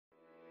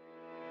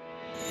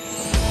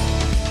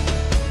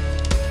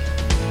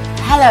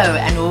Hello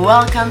and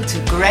welcome to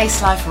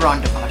Grace Life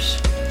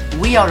Rondebosch.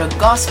 We are a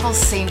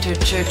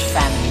gospel-centered church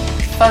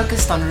family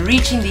focused on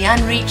reaching the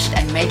unreached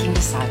and making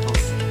disciples.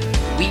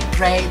 We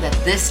pray that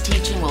this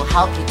teaching will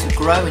help you to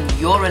grow in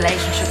your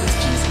relationship with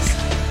Jesus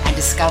and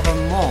discover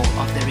more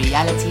of the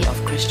reality of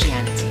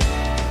Christianity.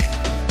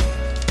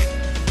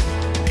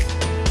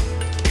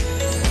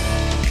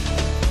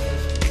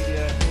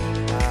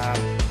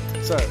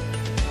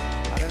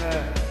 I don't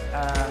know,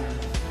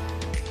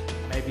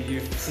 maybe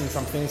you've seen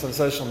some things on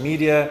social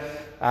media.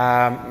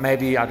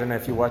 Maybe, I don't know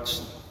if you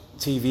watch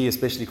TV,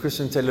 especially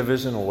Christian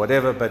television or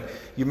whatever, but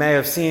you may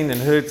have seen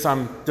and heard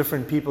some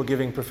different people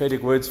giving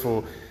prophetic words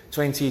for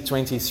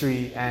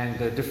 2023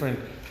 and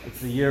it's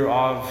the year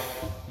of,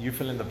 you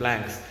fill in the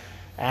blanks.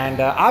 And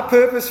I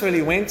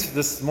purposefully went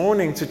this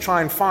morning to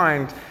try and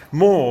find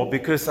more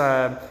because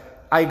I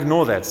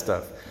ignore that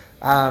stuff.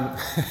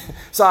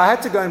 So I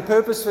had to go and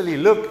purposefully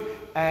look,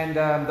 and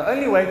the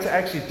only way to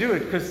actually do it,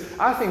 because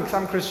I think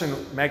some Christian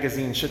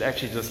magazines should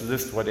actually just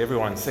list what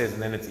everyone says,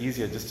 and then it's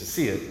easier just to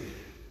see it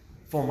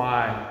for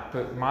my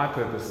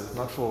purposes,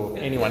 not for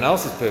anyone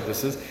else's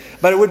purposes.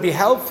 But it would be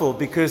helpful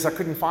because I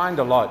couldn't find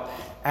a lot.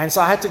 And so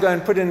I had to go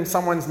and put in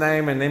someone's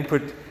name and then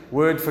put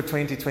word for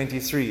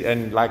 2023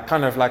 and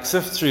kind of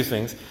sift through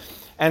things.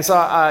 And so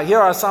here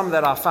are some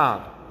that I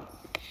found.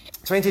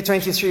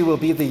 2023 will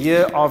be the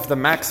year of the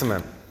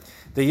maximum,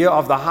 the year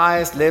of the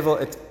highest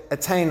level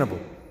attainable.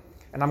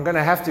 And I'm going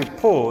to have to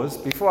pause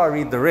before I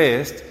read the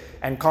rest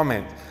and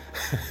comment.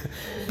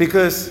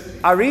 Because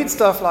I read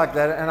stuff like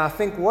that and I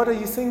think, what are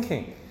you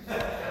thinking?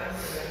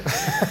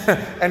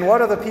 And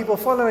what are the people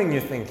following you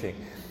thinking?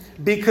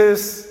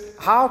 Because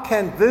how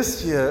can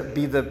this year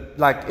be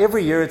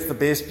every year it's the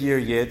best year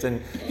yet? And,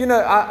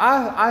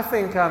 I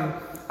think,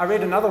 I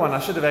read another one, I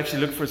should have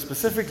actually looked for it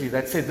specifically,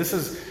 that said this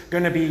is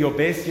going to be your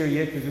best year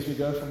yet because we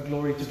go from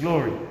glory to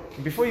glory.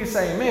 And before you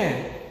say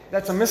amen,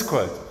 that's a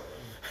misquote.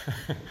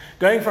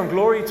 Going from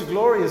glory to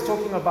glory is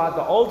talking about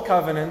the old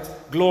covenant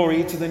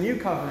glory to the new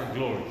covenant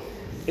glory.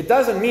 It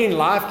doesn't mean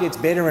life gets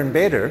better and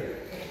better.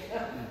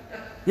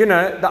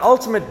 The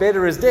ultimate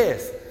better is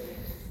death.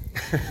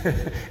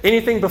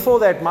 Anything before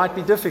that might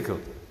be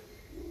difficult.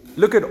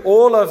 Look at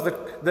all of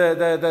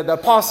the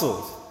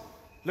apostles.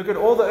 Look at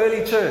all the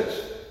early church.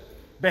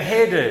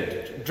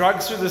 Beheaded,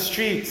 drugged through the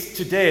streets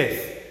to death.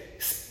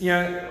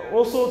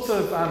 All sorts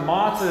of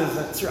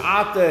martyrs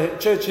throughout the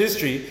church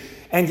history.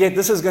 And yet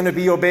this is going to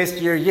be your best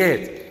year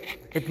yet.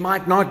 It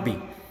might not be.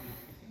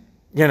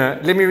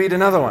 Let me read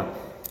another one.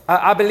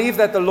 I believe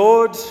that the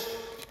Lord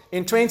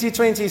in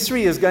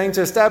 2023 is going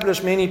to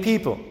establish many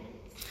people.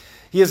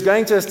 He is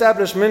going to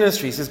establish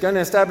ministries. He's going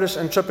to establish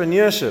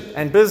entrepreneurship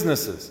and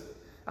businesses.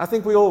 I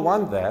think we all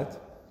want that.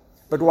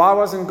 But why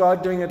wasn't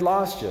God doing it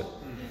last year?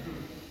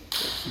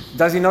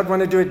 Does He not want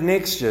to do it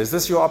next year? Is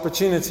this your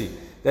opportunity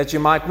that you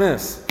might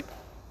miss?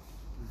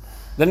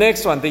 The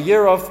next one, the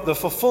year of the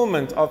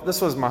fulfillment of,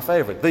 this was my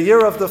favorite, the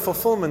year of the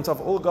fulfillment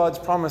of all God's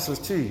promises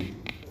to you.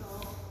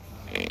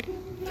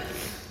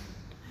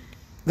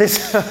 There's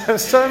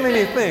so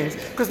many things.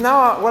 Because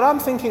now what I'm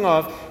thinking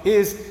of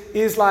is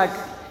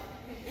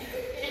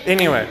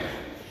anyway,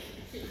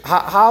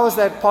 how is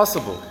that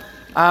possible?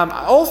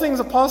 All things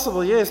are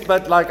possible, yes,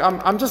 but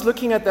I'm just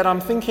looking at that,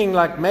 I'm thinking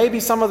maybe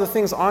some of the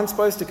things aren't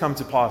supposed to come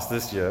to pass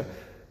this year.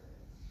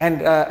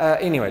 And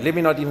anyway, let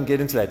me not even get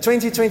into that.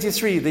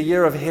 2023, the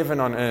year of heaven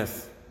on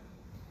earth.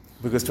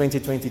 Because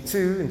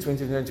 2022 and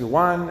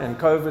 2021 and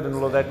COVID and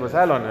all of that was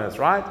hell on earth,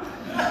 right?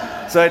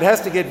 So it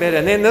has to get better.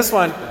 And then this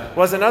one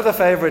was another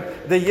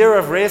favorite, the year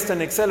of rest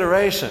and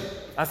acceleration.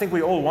 I think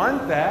we all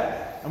want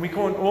that, and we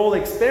can't all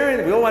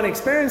experience. We all want to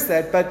experience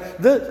that, but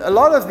a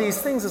lot of these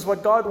things is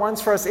what God wants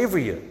for us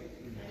every year.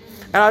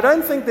 And I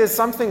don't think there's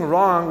something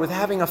wrong with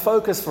having a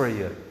focus for a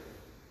year.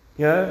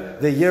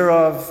 The year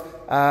of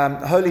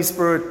Holy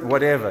Spirit,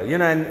 whatever,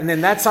 and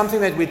then that's something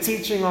that we're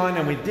teaching on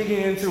and we're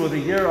digging into, or the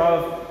year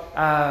of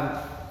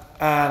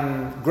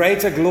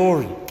greater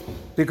glory,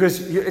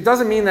 because it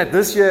doesn't mean that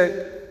this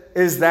year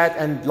is that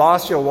and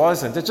last year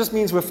wasn't. It just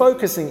means we're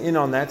focusing in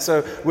on that,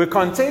 so we're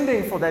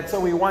contending for that, so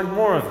we want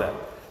more of that.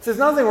 So there's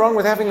nothing wrong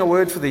with having a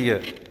word for the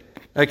year,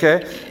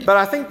 okay? But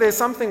I think there's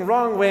something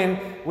wrong when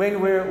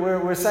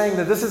we're saying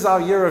that this is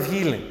our year of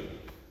healing.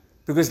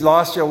 Because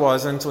last year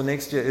wasn't, or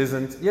next year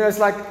isn't. It's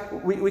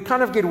we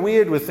kind of get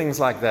weird with things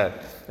like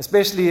that,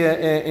 especially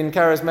in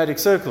charismatic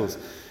circles.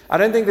 I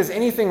don't think there's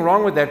anything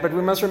wrong with that, but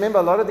we must remember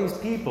a lot of these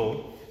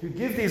people who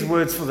give these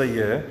words for the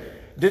year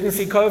didn't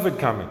see COVID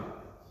coming.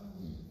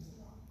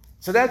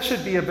 So that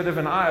should be a bit of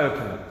an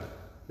eye-opener,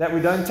 that we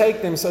don't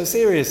take them so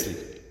seriously.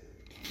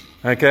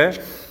 Okay?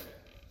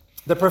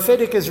 The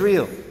prophetic is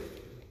real.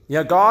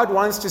 God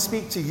wants to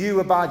speak to you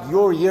about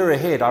your year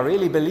ahead. I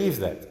really believe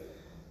that.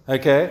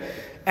 Okay?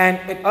 And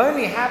it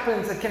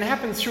can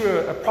happen through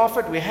a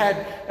prophet. We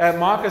had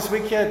Marcus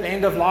Wick here at the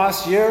end of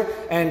last year,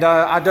 and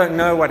I don't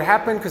know what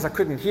happened because I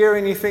couldn't hear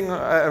anything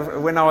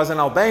when I was in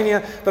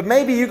Albania. But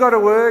maybe you got a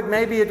word,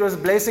 maybe it was a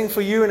blessing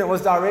for you and it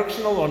was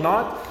directional or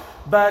not.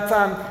 But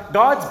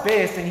God's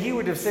best, and He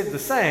would have said the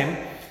same,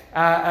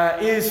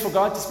 is for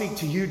God to speak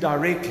to you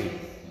directly.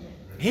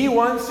 He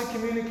wants to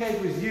communicate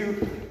with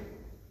you,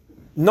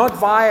 not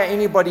via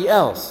anybody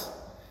else.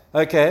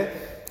 Okay?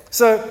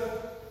 So,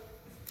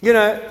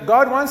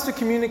 God wants to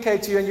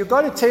communicate to you, and you've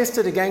got to test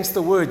it against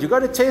the Word. You've got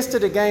to test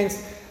it against,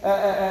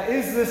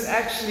 is this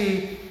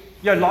actually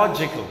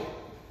logical?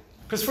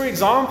 Because, for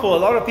example, a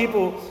lot of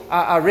people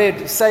I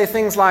read say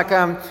things like,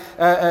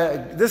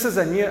 this is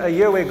a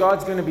year where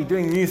God's going to be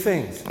doing new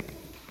things.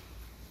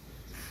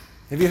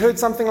 Have you heard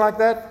something like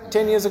that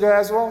 10 years ago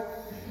as well?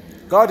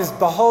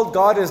 Behold,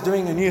 God is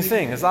doing a new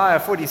thing. Isaiah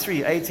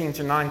 43, 18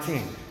 to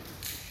 19.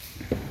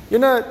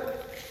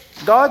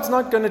 God's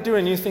not going to do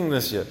a new thing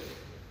this year.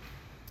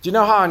 Do you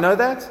know how I know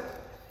that?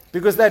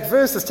 Because that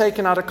verse is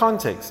taken out of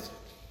context.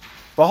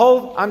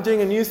 Behold, I'm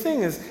doing a new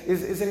thing is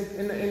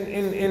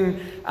in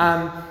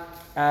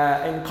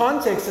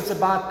context, it's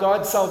about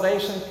God's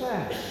salvation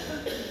plan.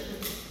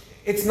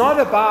 It's not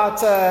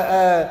about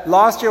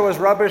last year was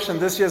rubbish and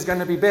this year is going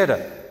to be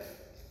better.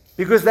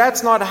 Because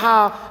that's not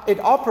how it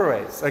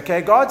operates.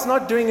 Okay, God's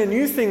not doing a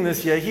new thing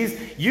this year.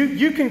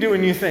 You can do a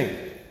new thing.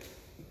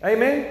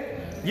 Amen?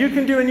 You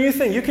can do a new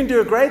thing. You can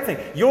do a great thing.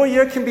 Your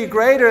year can be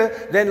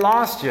greater than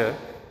last year,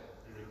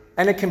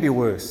 and it can be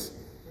worse.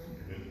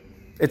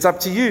 It's up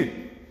to you.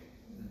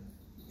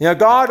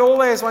 God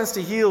always wants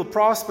to heal,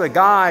 prosper,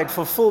 guide,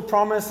 fulfill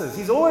promises.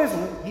 He's always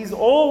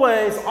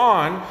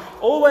on,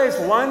 always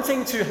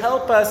wanting to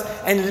help us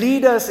and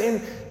lead us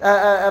in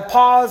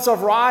paths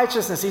of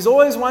righteousness. He's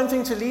always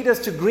wanting to lead us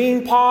to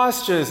green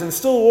pastures and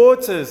still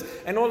waters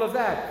and all of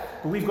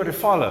that. But we've got to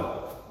follow.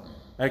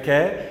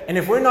 Okay? And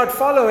if we're not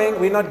following,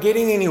 we're not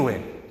getting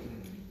anywhere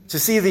to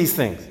see these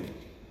things.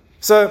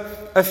 So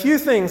a few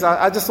things,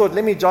 I just thought,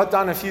 let me jot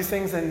down a few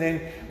things and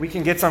then we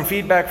can get some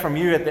feedback from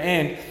you at the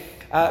end.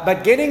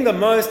 But getting the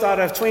most out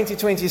of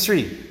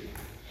 2023.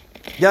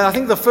 I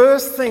think the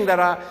first thing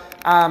that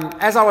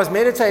as I was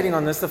meditating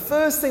on this, the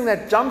first thing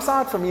that jumps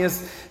out for me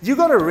is you've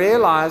got to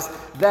realize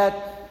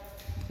that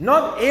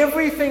not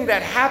everything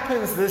that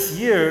happens this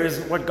year is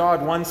what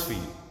God wants for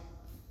you.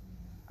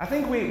 I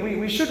think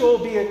we should all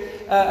be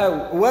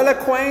well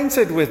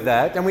acquainted with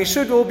that, and we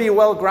should all be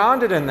well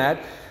grounded in that.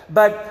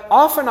 But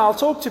often I'll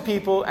talk to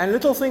people and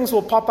little things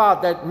will pop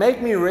out that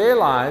make me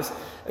realize,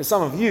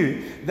 some of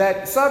you,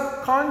 that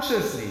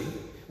subconsciously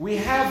we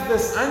have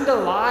this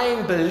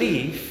underlying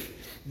belief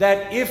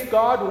that if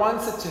God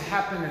wants it to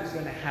happen, it's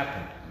going to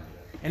happen.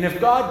 And if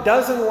God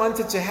doesn't want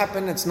it to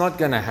happen, it's not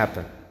going to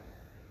happen.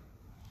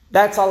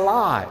 That's a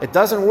lie. It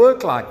doesn't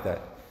work like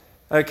that.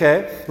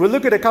 Okay? We'll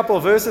look at a couple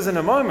of verses in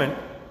a moment.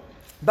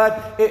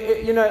 But,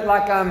 the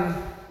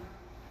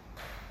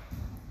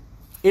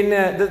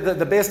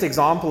best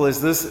example is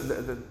this.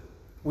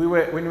 When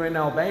we're in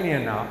Albania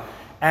now,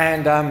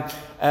 and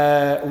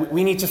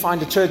we need to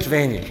find a church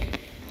venue.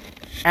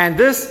 And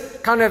this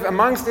kind of,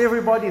 amongst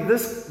everybody,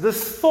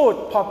 this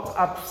thought popped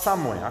up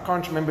somewhere. I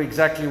can't remember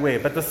exactly where.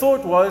 But the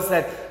thought was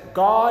that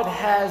God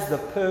has the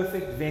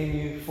perfect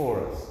venue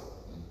for us.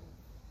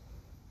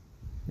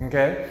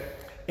 Okay?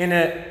 In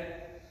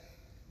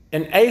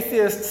an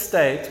atheist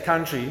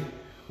country,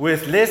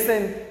 with less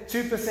than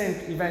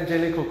 2%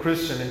 evangelical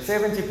Christian and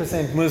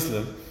 70%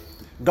 Muslim,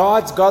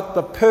 God's got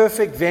the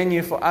perfect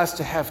venue for us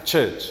to have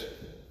church.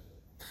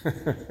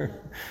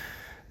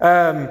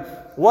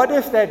 What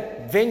if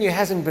that venue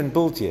hasn't been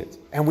built yet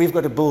and we've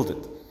got to build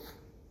it?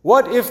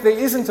 What if there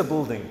isn't a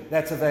building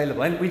that's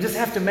available and we just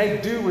have to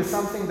make do with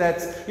something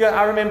that's...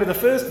 I remember the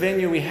first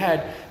venue we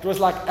had, it was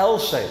like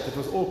L-shaped. It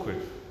was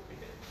awkward.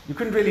 You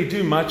couldn't really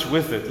do much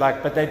with it,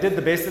 but they did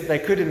the best that they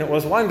could and it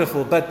was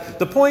wonderful. But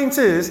the point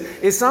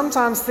is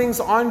sometimes things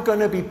aren't going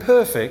to be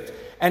perfect,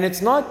 and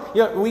it's not,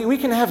 we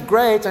can have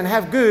great and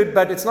have good,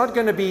 but it's not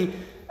going to be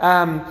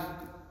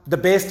the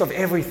best of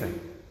everything,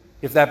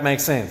 if that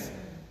makes sense.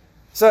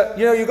 So,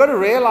 you've got to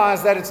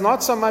realize that it's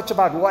not so much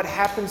about what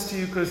happens to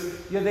you,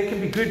 because there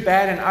can be good,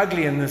 bad, and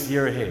ugly in this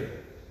year ahead.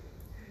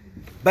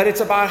 But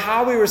it's about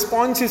how we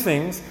respond to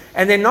things,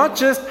 and then not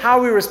just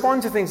how we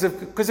respond to things,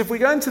 because if we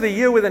go into the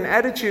year with an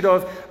attitude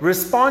of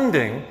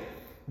responding,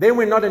 then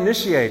we're not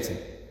initiating.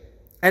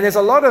 And there's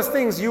a lot of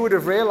things you would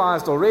have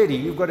realized already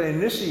you've got to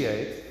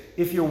initiate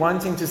if you're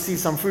wanting to see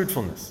some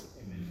fruitfulness.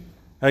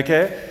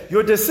 Okay?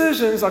 Your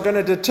decisions are going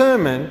to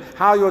determine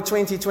how your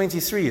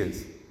 2023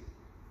 is.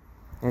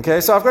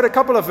 Okay, so I've got a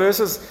couple of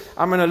verses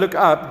I'm going to look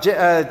up.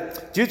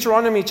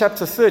 Deuteronomy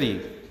chapter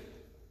 30.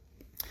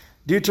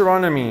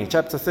 Deuteronomy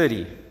chapter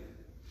 30.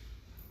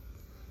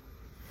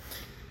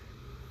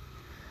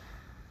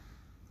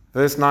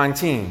 Verse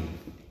 19.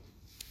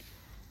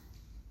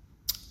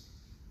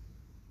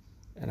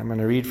 And I'm going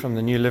to read from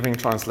the New Living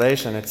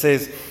Translation. It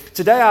says,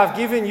 "Today I've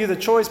given you the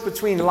choice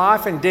between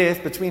life and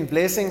death, between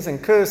blessings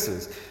and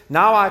curses.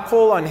 Now I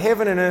call on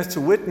heaven and earth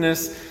to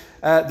witness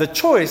the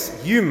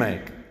choice you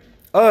make.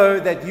 Oh,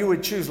 that you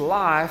would choose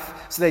life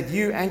so that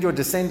you and your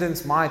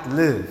descendants might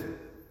live."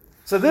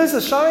 So this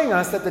is showing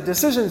us that the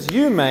decisions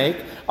you make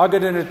are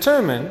going to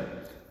determine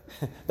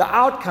the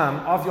outcome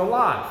of your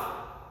life.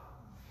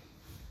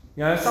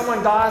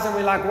 Someone dies and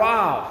we're like,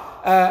 wow,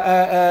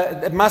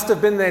 it must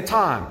have been their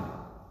time.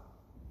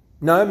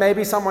 No,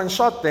 maybe someone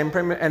shot them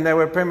and they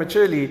were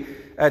prematurely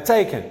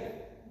taken.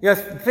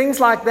 Things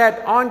like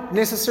that aren't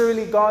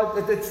necessarily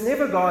God. It's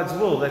never God's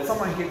will that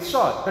someone gets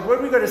shot. But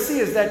what we've got to see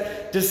is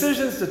that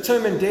decisions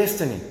determine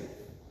destiny.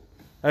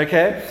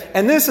 Okay?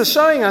 And this is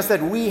showing us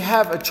that we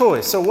have a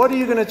choice. So what are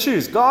you going to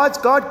choose? God's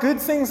got good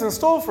things in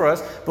store for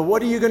us, but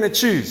what are you going to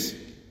choose?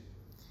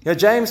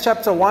 James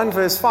chapter 1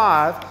 verse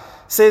 5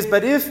 says,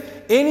 "But if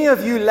any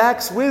of you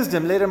lacks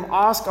wisdom, let him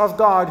ask of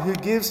God, who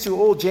gives to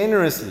all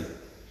generously."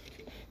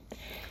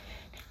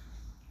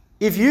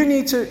 If you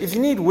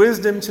need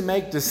wisdom to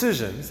make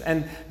decisions,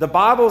 and the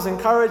Bible's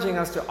encouraging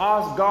us to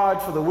ask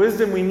God for the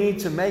wisdom we need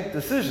to make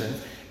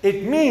decisions,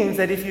 it means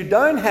that if you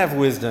don't have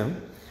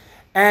wisdom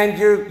and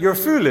you're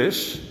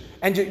foolish,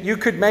 and you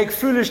could make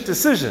foolish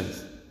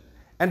decisions.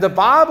 And the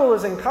Bible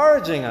is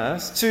encouraging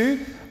us to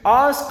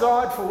ask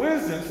God for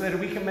wisdom so that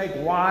we can make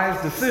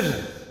wise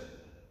decisions.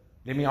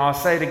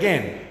 Say it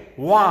again.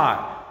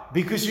 Why?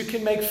 Because you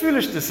can make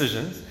foolish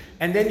decisions,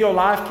 and then your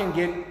life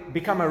can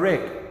become a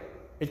wreck.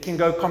 It can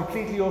go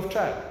completely off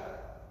track.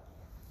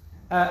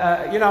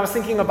 I was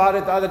thinking about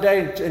it the other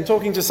day and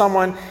talking to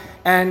someone,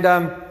 and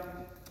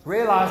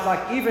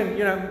realized, even,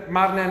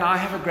 Marna and I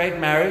have a great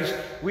marriage.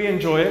 We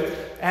enjoy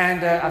it,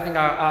 and I think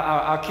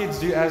our kids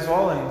do as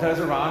well, and those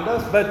around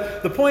us.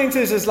 But the point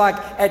is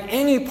at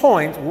any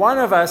point, one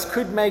of us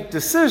could make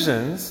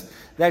decisions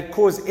that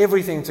cause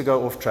everything to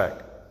go off track.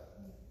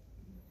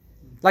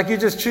 You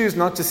just choose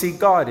not to seek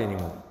God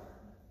anymore.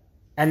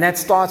 And that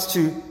starts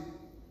to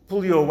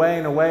pull you away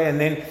and away, and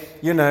then,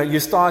 you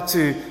start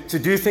to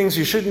do things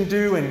you shouldn't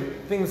do, and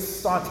things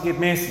start to get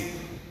messy.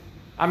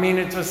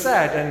 It was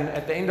sad, and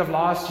at the end of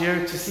last year,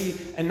 to see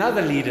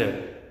another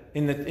leader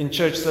in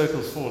church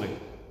circles falling.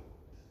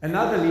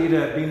 Another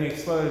leader being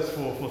exposed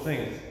for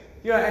things.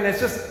 And it's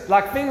just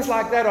things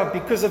like that are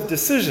because of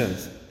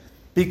decisions.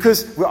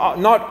 Because we're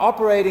not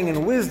operating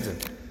in wisdom.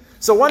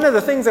 So one of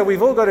the things that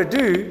we've all got to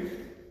do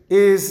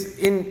is,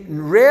 in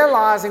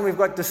realizing we've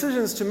got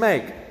decisions to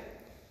make,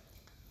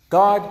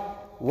 God,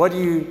 what do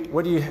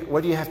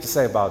you have to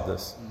say about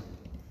this?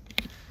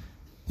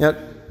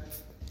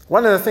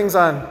 One of the things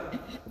I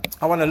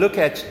want to look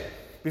at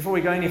before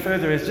we go any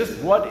further is just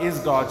what is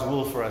God's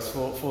will for us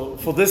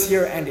for this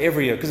year and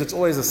every year, because it's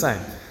always the same.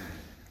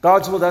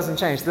 God's will doesn't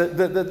change. The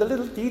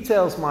little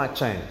details might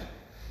change.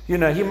 He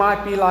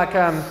might be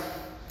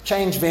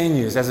change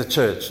venues as a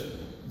church.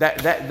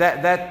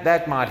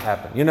 That might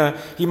happen.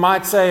 He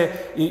might say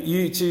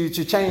you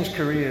to change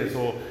careers,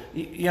 or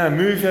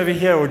move over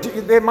here, or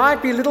there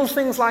might be little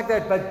things like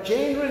that. But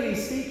generally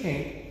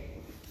speaking,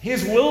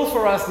 His will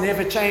for us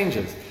never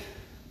changes.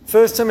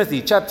 1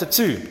 Timothy chapter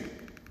 2.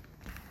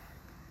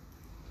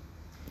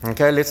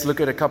 Okay, let's look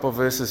at a couple of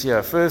verses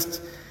here. 1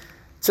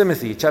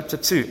 Timothy chapter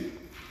 2,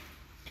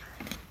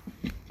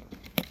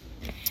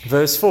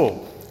 verse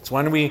 4. It's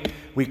one we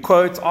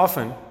quote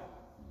often.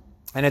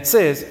 And it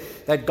says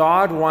that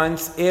God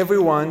wants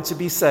everyone to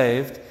be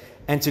saved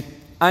and to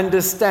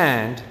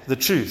understand the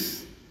truth.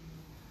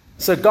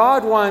 So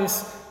God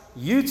wants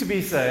you to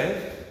be saved,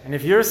 and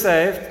if you're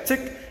saved,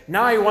 tick.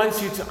 Now He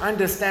wants you to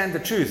understand the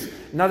truth.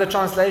 Another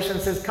translation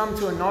says, come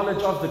to a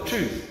knowledge of the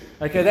truth.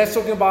 Okay, that's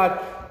talking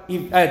about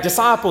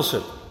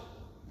discipleship.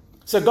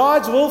 So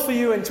God's will for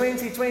you in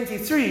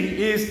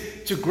 2023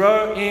 is to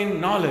grow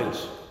in knowledge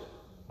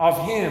of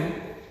Him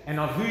and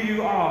of who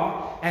you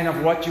are and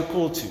of what you're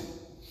called to.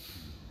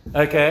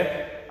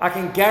 Okay, I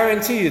can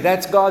guarantee you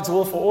that's God's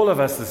will for all of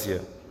us this year.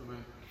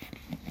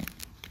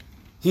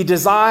 He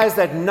desires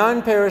that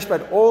none perish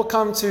but all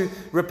come to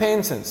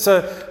repentance.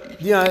 So,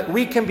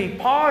 we can be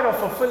part of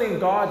fulfilling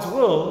God's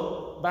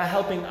will by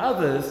helping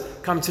others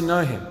come to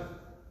know Him.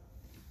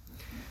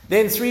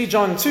 Then 3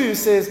 John 2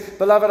 says,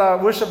 "Beloved, I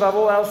wish above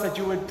all else that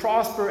you would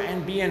prosper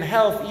and be in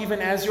health, even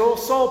as your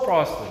soul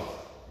prospers."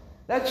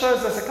 That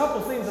shows us a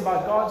couple of things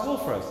about God's will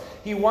for us.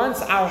 He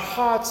wants our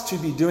hearts to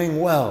be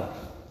doing well.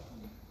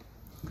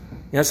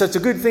 So it's a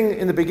good thing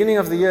in the beginning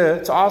of the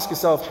year to ask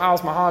yourself,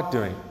 how's my heart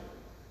doing?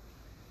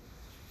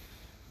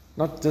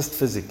 Not just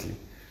physically,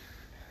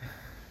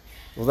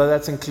 although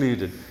that's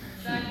included.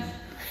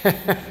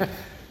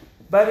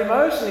 But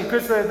emotionally,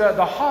 because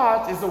the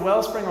heart is the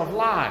wellspring of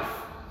life,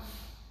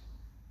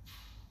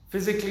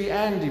 physically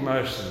and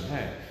emotionally.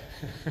 Hey.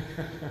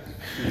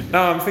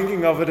 Now I'm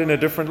thinking of it in a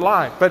different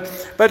light. But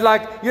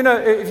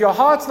if your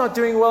heart's not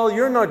doing well,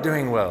 you're not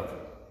doing well.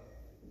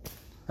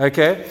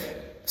 Okay?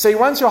 So He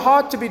wants your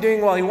heart to be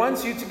doing well. He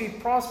wants you to be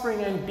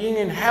prospering and being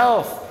in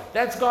health.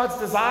 That's God's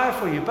desire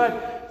for you.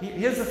 But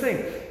here's the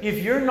thing. If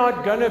you're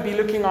not going to be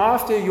looking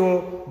after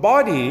your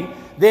body,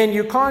 then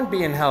you can't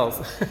be in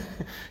health.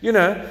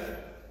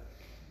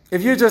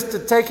 If you're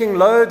just taking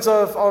loads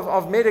of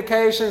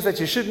medications that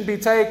you shouldn't be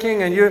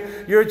taking, and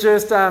you're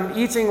just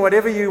eating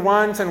whatever you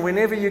want and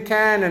whenever you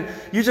can, and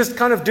you're just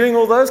kind of doing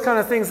all those kind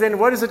of things, then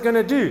what is it going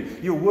to do?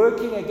 You're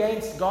working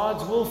against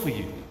God's will for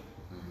you.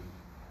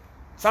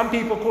 Some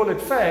people call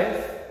it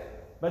faith,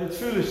 but it's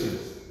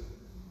foolishness.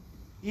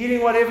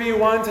 Eating whatever you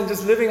want and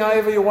just living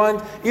however you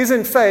want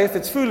isn't faith,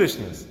 it's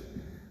foolishness.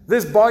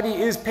 This body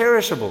is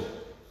perishable.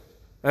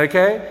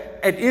 Okay?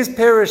 It is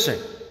perishing.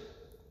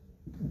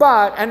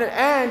 But, and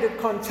it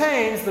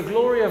contains the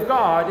glory of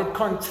God. It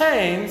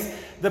contains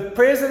the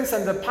presence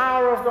and the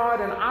power of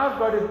God. And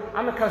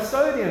I'm a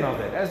custodian of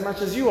it as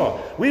much as you are.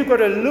 We've got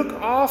to look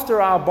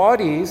after our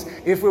bodies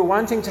if we're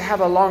wanting to have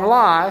a long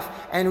life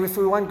and if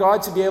we want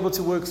God to be able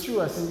to work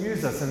through us and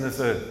use us in this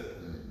earth.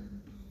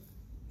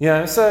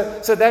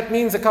 So that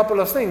means a couple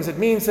of things. It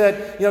means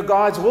that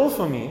God's will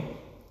for me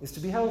is to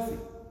be healthy.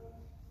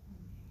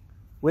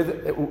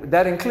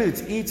 That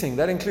includes eating,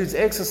 that includes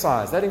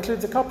exercise, that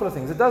includes a couple of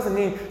things. It doesn't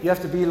mean you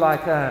have to be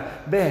like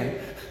Ben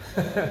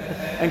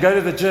and go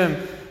to the gym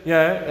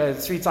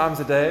 3 times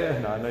a day.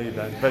 No, I know you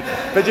don't.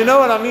 But you know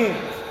what I mean.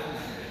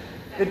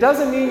 It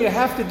doesn't mean you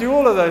have to do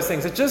all of those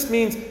things. It just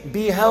means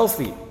be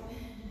healthy.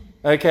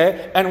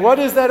 Okay? And what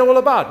is that all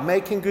about?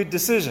 Making good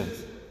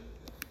decisions.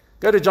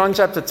 Go to John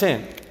chapter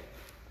 10.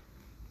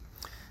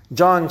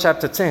 John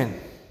chapter 10.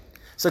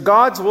 So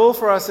God's will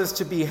for us is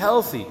to be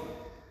healthy.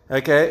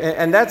 Okay,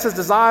 and that's His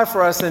desire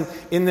for us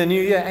in the new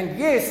year. And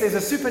yes, there's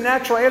a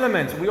supernatural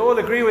element. We all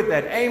agree with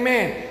that.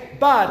 Amen.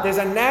 But there's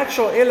a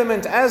natural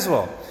element as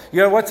well.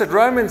 What's it?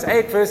 Romans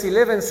 8 verse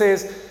 11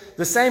 says,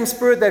 the same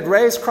Spirit that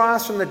raised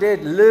Christ from the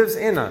dead lives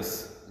in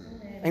us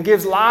and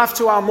gives life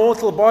to our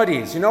mortal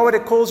bodies. You know what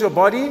it calls your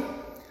body?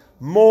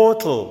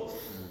 Mortal.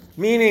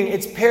 Meaning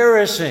it's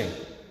perishing.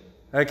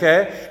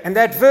 Okay? And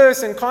that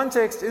verse in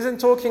context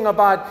isn't talking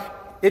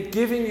about it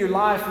giving you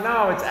life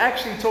now. It's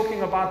actually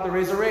talking about the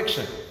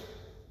resurrection.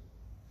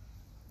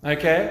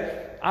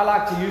 Okay? I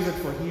like to use it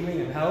for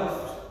healing and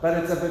health,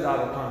 but it's a bit out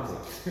of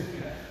context.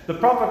 The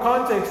proper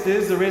context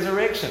is the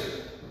resurrection.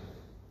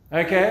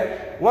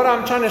 Okay? What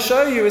I'm trying to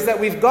show you is that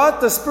we've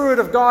got the Spirit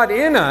of God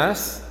in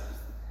us,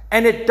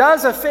 and it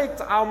does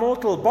affect our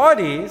mortal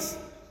bodies,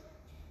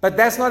 but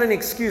that's not an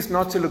excuse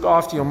not to look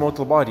after your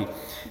mortal body.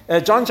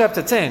 John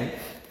chapter 10,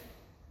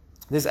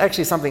 there's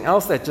actually something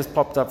else that just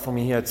popped up for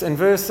me here. It's in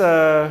verse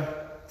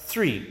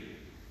 3.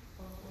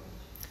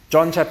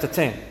 John chapter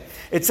 10.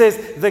 It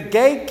says, the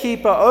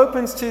gatekeeper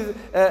opens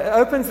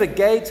the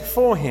gate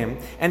for him,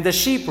 and the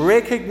sheep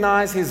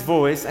recognize his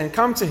voice and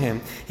come to him.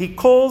 He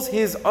calls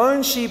his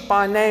own sheep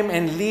by name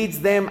and leads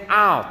them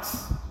out.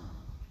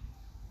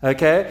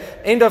 Okay?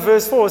 End of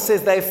verse 4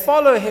 says, they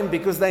follow him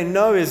because they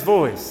know his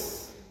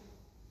voice.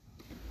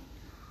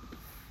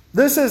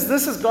 This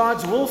is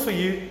God's will for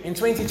you in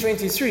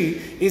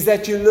 2023, is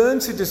that you learn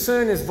to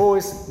discern his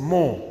voice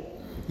more.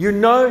 You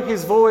know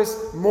his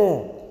voice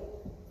more.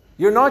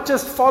 You're not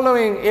just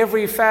following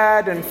every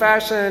fad and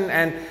fashion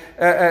and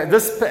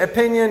this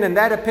opinion and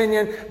that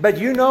opinion, but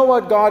you know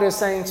what God is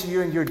saying to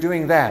you and you're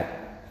doing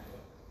that.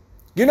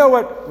 You know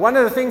what? One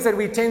of the things that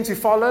we tend to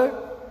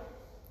follow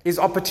is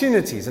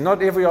opportunities, and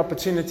not every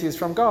opportunity is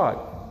from God.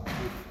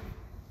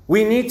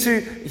 We need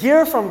to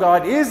hear from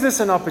God. Is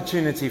this an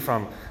opportunity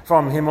from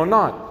Him or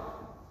not?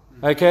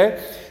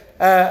 Okay?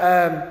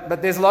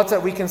 But there's lots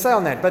that we can say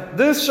on that. But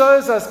this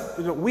shows us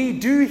that we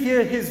do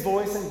hear His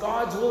voice, and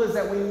God's will is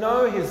that we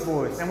know His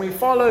voice and we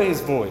follow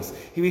His voice.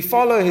 We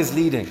follow His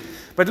leading.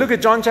 But look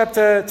at John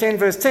chapter 10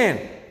 verse 10.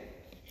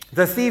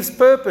 The thief's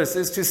purpose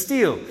is to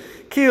steal,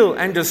 kill,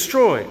 and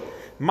destroy.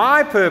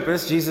 My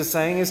purpose, Jesus is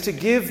saying, is to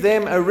give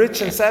them a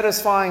rich and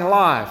satisfying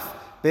life.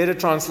 Better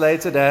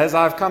translated as,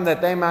 I've come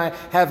that they may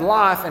have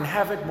life and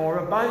have it more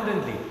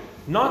abundantly.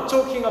 Not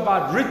talking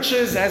about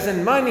riches as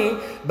in money,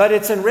 but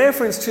it's in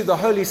reference to the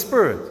Holy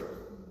Spirit.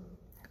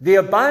 The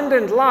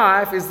abundant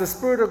life is the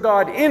Spirit of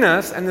God in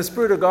us and the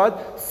Spirit of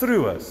God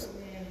through us.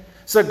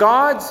 So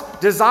God's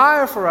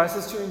desire for us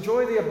is to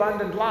enjoy the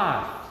abundant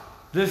life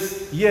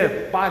this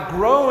year by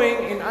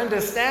growing in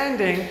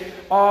understanding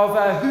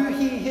of who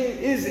He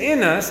is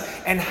in us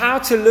and how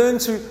to learn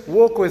to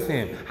walk with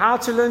Him, how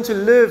to learn to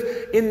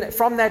live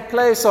from that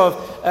place of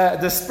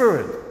the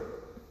Spirit.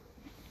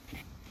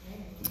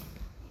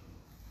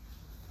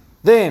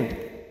 Then,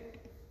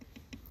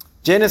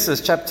 Genesis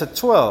chapter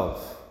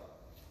 12.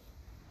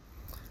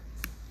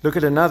 Look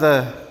at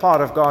another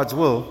part of God's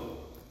will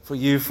for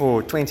you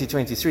for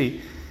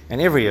 2023 and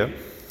every year.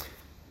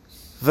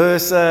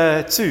 Verse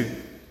 2.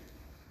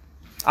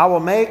 I will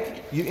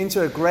make you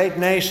into a great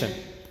nation.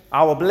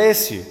 I will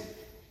bless you.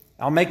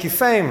 I'll make you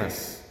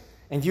famous.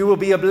 And you will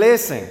be a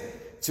blessing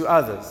to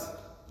others.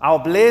 I'll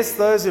bless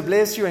those who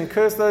bless you and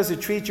curse those who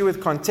treat you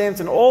with contempt.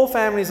 And all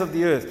families of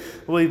the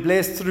earth will be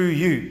blessed through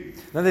you.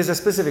 Now there's a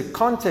specific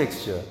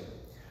context here,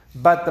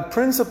 but the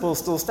principle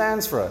still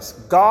stands for us.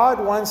 God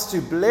wants to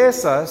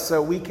bless us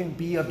so we can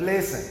be a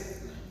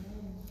blessing.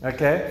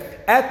 Okay?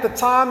 At the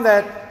time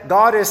that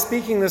God is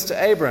speaking this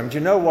to Abraham, do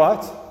you know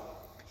what?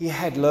 He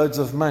had loads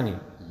of money.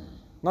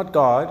 Not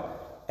God,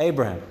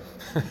 Abraham.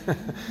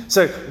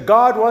 So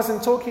God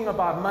wasn't talking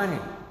about money.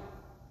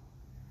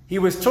 He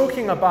was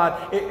talking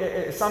about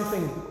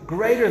something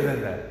greater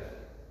than that.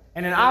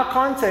 And in our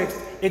context,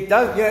 it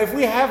does. If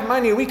we have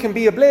money, we can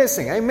be a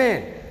blessing.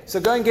 Amen. So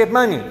go and get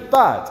money.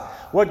 But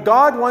what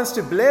God wants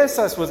to bless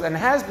us with and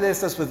has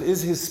blessed us with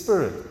is His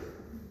Spirit.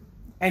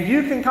 And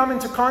you can come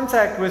into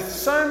contact with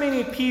so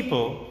many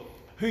people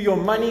who your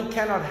money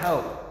cannot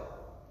help.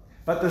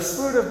 But the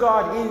Spirit of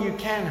God in you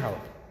can help.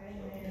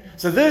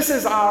 So this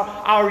is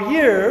our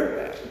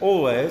year,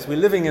 always, we're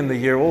living in the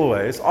year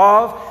always,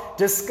 of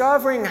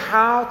discovering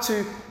how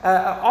to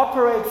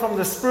operate from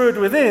the Spirit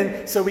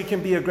within so we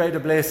can be a greater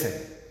blessing.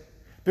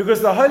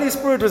 Because the Holy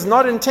Spirit was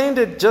not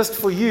intended just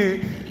for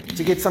you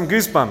to get some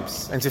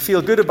goosebumps and to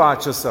feel good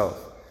about yourself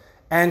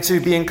and to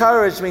be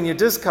encouraged when you're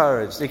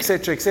discouraged,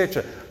 etc.,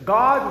 etc.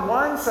 God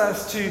wants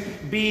us to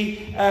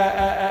be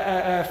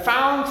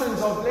fountains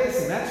of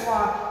blessing. That's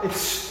why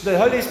the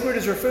Holy Spirit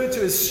is referred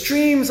to as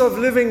streams of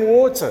living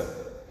water.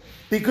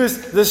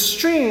 Because the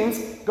streams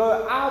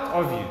go out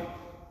of you.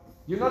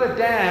 You're not a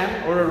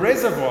dam or a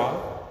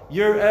reservoir.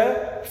 You're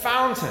a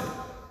fountain.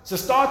 So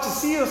start to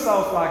see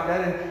yourself like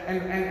that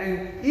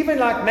and even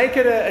like make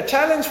it a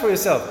challenge for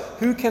yourself.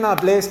 Who can I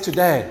bless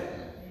today?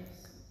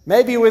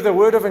 Maybe with a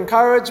word of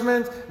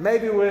encouragement,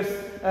 maybe with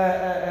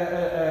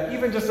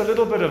even just a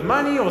little bit of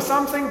money or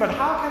something, but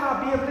how can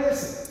I be a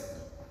blessing?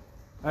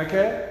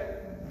 Okay?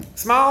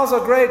 Smiles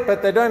are great,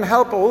 but they don't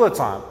help all the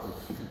time.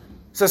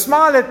 So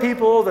smile at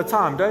people all the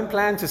time. Don't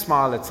plan to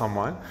smile at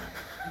someone.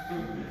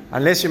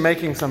 Unless you're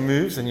making some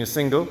moves and you're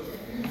single.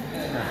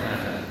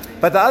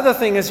 But the other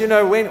thing is,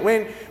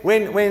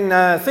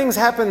 when things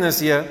happen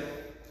this year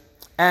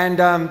and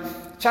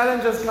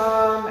challenges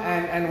come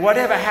and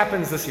whatever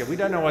happens this year, we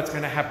don't know what's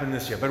going to happen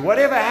this year, but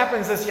whatever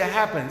happens this year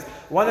happens,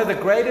 one of the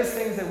greatest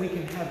things that we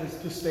can have is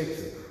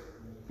perspective.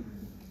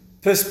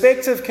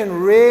 Perspective can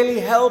really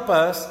help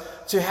us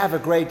to have a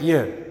great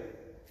year.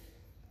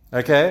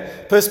 Okay?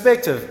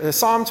 Perspective.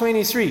 Psalm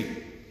 23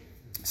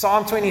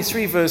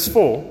 verse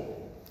 4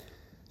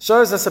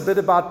 shows us a bit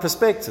about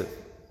perspective.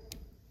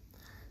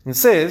 It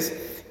says,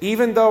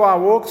 even though I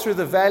walk through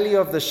the valley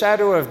of the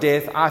shadow of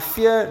death, I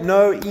fear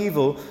no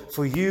evil,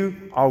 for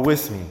you are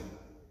with me.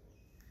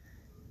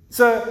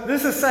 So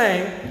this is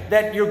saying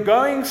that you're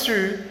going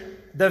through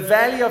the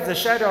valley of the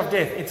shadow of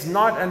death. It's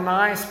not a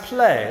nice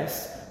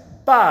place,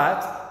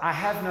 but I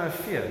have no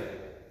fear.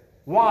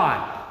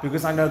 Why?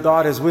 Because I know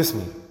God is with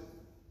me.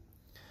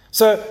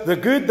 So the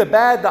good, the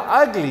bad, the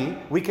ugly,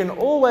 we can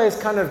always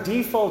kind of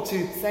default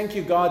to, thank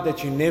you, God,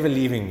 that you're never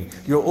leaving me.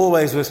 You're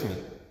always with me.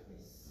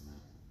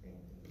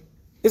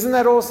 Isn't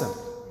that awesome?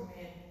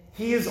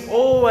 He is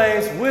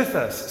always with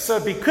us. So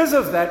because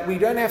of that, we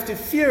don't have to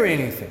fear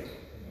anything.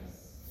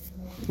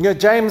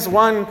 James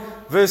 1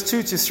 verse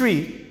 2 to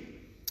 3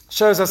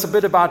 shows us a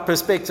bit about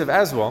perspective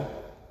as well.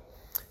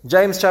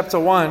 James chapter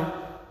 1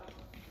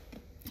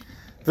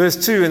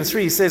 verse 2 and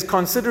 3 says,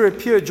 consider it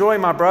pure joy,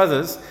 my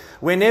brothers,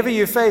 whenever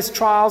you face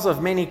trials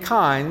of many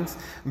kinds,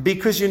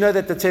 because you know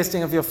that the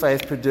testing of your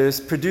faith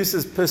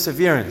produces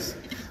perseverance.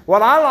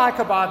 What I like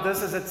about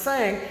this is it's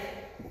saying,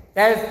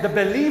 as the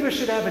believer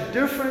should have a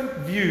different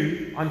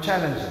view on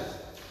challenges.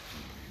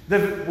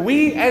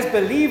 We as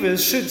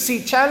believers should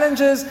see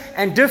challenges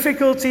and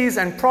difficulties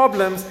and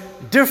problems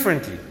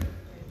differently.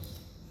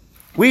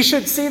 We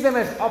should see them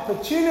as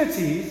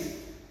opportunities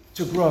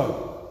to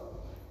grow.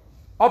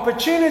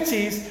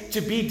 Opportunities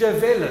to be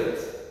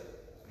developed.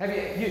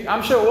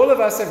 I'm sure all of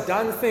us have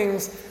done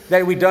things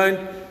that we don't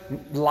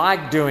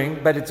like doing,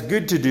 but it's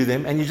good to do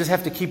them, and you just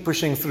have to keep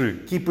pushing through.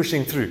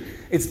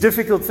 It's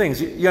difficult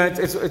things.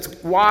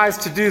 It's wise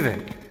to do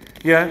them.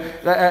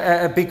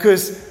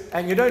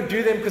 And you don't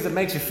do them because it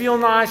makes you feel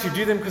nice. You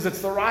do them because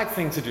it's the right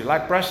thing to do,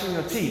 like brushing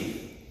your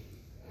teeth.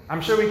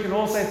 I'm sure we can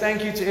all say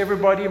thank you to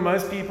everybody,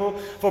 most people,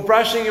 for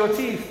brushing your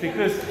teeth,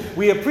 because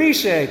we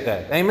appreciate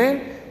that.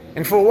 Amen?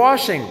 And for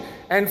washing,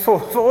 and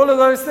for all of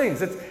those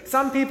things.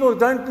 Some people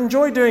don't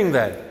enjoy doing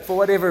that for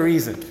whatever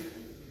reason.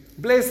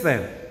 Bless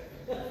them.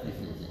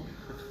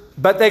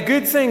 But they're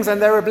good things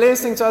and they're a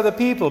blessing to other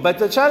people. But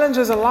the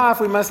challenges in life,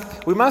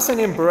 we mustn't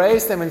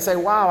embrace them and say,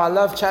 wow, I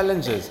love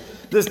challenges.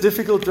 This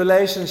difficult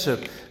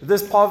relationship,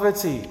 this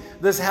poverty,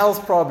 this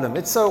health problem.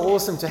 It's so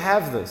awesome to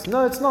have this.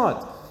 No, it's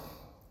not.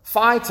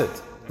 Fight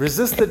it.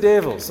 Resist the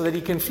devil so that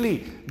he can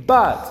flee.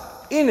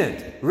 But in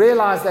it,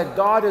 realize that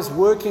God is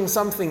working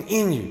something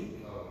in you.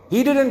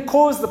 He didn't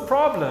cause the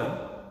problem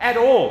at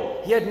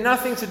all. He had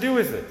nothing to do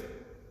with it.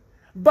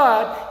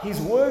 But He's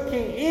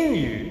working in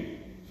you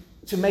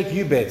to make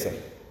you better.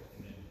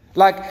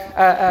 Like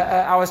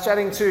I was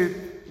chatting to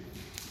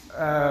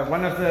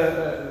one of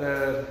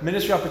the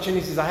ministry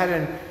opportunities I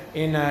had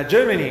in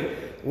Germany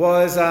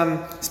was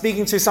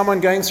speaking to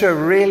someone going through a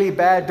really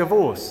bad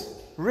divorce.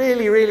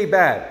 Really, really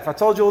bad. If I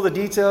told you all the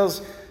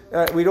details,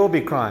 we'd all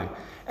be crying.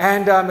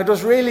 And it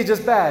was really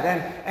just bad.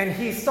 And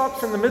he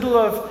stops in the middle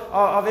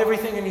of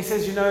everything and he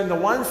says, and the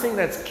one thing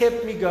that's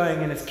kept me going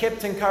and it's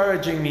kept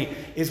encouraging me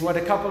is what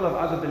a couple of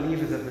other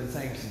believers have been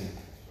saying to me.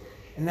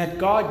 And that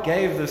God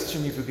gave this to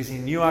me because He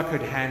knew I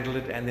could handle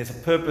it, and there's a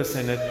purpose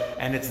in it,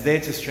 and it's there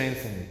to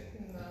strengthen me.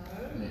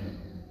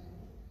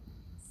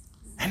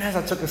 And as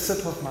I took a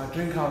sip of my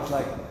drink, I was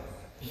like,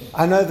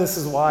 I know this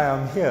is why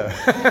I'm here.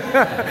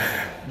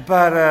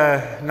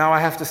 But now I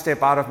have to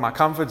step out of my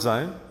comfort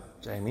zone,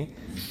 Jamie,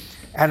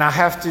 and I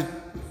have to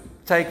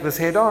take this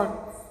head on.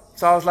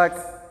 So I was like,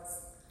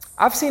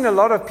 I've seen a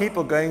lot of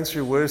people going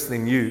through worse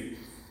than you.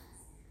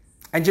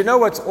 And you know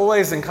what's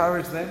always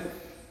encouraged them?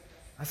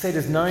 I said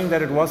is knowing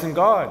that it wasn't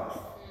God.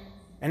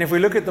 And if we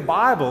look at the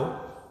Bible,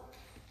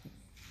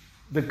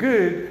 the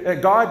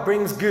good, God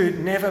brings good,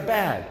 never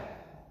bad.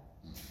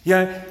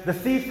 The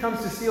thief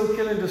comes to steal,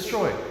 kill, and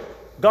destroy.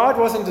 God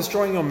wasn't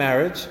destroying your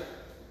marriage.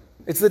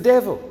 It's the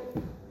devil.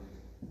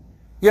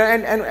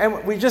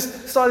 And we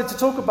just started to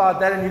talk about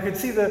that, and you could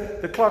see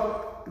the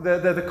clock,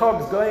 the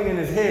cogs going in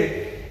his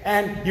head,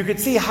 and you could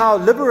see how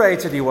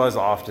liberated he was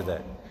after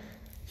that.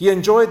 He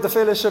enjoyed the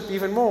fellowship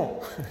even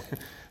more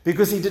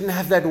because he didn't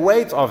have that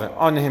weight of it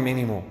on him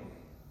anymore.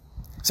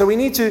 So we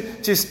need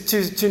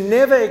to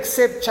never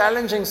accept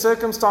challenging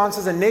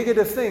circumstances and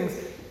negative things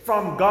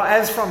from God.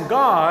 As from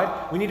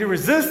God, we need to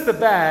resist the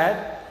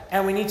bad,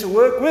 and we need to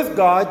work with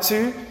God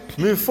to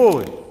move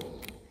forward.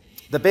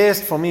 The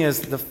best for me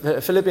is the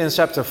Philippians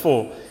chapter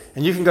 4,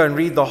 and you can go and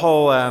read the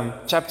whole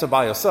chapter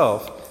by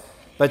yourself.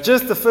 But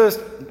just the first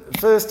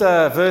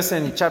verse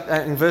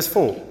in verse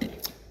 4,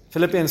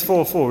 Philippians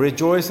 4:4,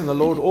 rejoice in the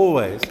Lord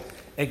always.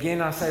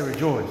 Again, I say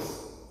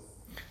rejoice.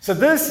 So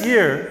this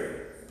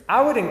year,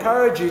 I would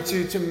encourage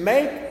you to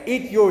make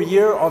it your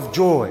year of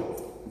joy.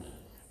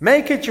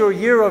 Make it your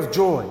year of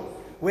joy,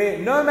 where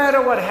no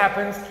matter what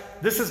happens,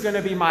 this is going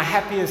to be my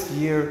happiest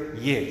year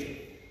yet.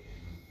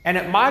 And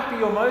it might be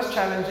your most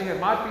challenging, it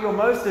might be your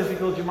most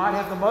difficult, you might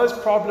have the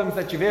most problems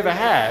that you've ever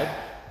had,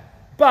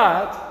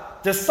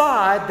 but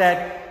decide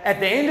that at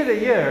the end of the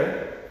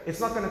year, it's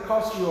not going to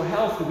cost you your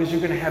health because you're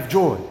going to have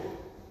joy.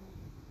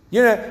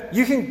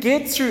 You can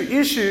get through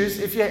issues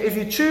if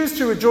you choose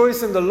to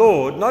rejoice in the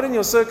Lord, not in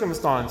your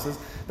circumstances,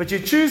 but you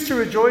choose to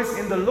rejoice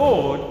in the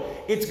Lord,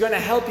 it's going to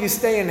help you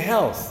stay in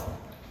health.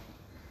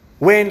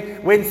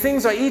 When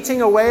things are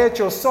eating away at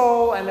your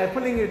soul and they're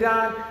pulling you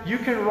down, you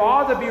can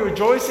rather be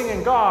rejoicing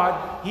in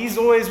God. He's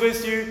always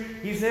with you.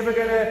 He's never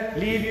going to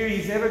leave you.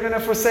 He's never going to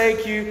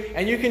forsake you.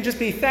 And you can just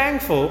be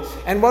thankful.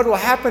 And what will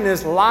happen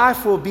is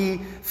life will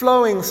be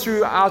flowing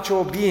throughout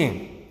your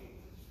being.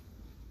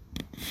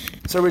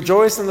 So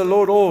rejoice in the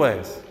Lord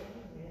always.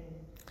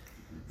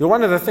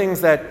 One of the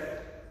things that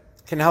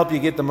can help you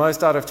get the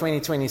most out of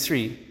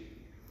 2023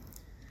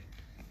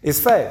 is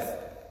faith.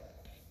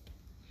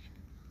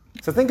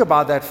 So think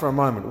about that for a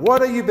moment.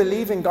 What are you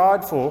believing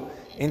God for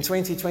in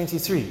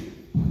 2023?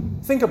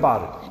 Think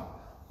about it.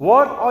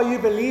 What are you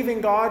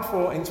believing God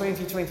for in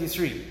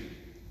 2023?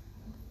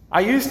 I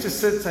used to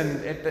sit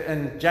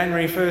in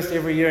January 1st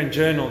every year and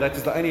journal. That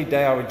was the only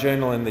day I would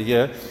journal in the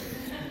year.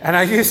 And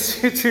I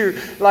used to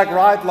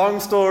write long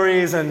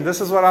stories and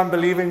this is what I'm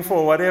believing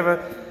for,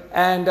 whatever.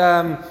 And,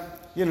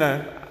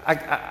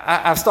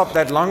 I've stopped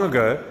that long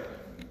ago.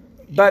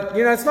 But,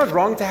 it's not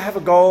wrong to have a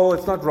goal.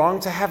 It's not wrong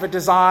to have a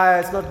desire.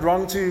 It's not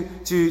wrong to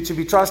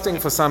be trusting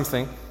for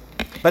something.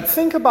 But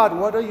think about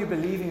what are you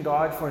believing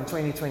God for in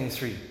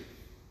 2023?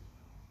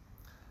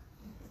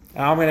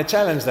 And I'm going to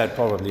challenge that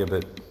probably a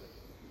bit.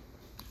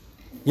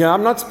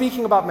 I'm not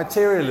speaking about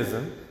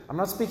materialism. I'm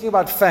not speaking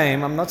about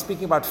fame. I'm not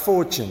speaking about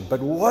fortune.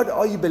 But what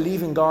are you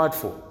believing God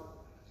for?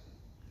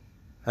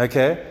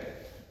 Okay?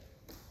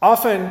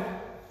 Often,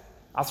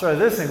 I'll throw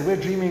this in, we're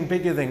dreaming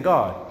bigger than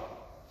God.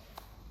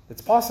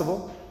 It's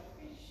possible.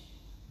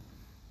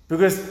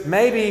 Because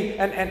maybe,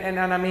 and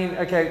I mean,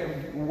 okay,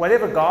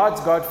 whatever God's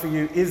got for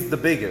you is the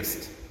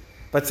biggest.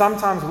 But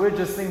sometimes we're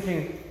just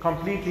thinking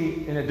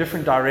completely in a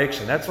different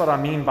direction. That's what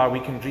I mean by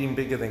we can dream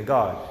bigger than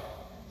God.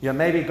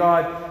 Maybe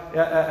God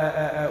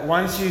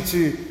wants you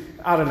to,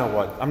 I don't know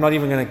what. I'm not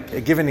even going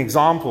to give an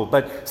example.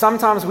 But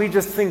sometimes we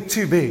just think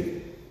too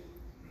big.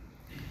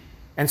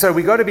 And so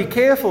we got to be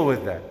careful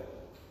with that.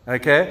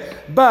 Okay?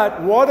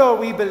 But what are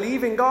we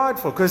believing God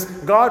for? Because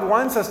God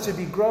wants us to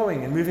be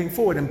growing and moving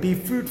forward and be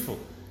fruitful.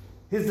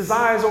 His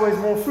desire is always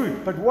more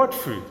fruit. But what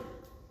fruit?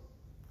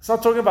 It's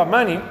not talking about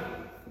money.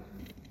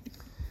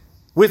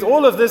 With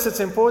all of this, it's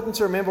important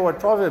to remember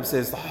what Proverbs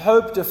says. The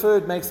hope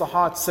deferred makes the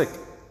heart sick.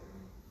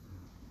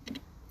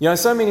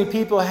 So many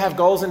people have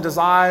goals and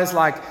desires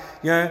like,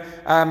 going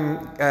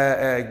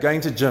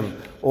to gym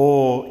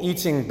or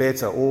eating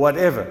better or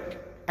whatever.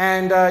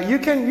 And you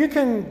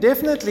can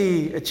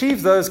definitely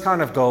achieve those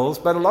kind of goals,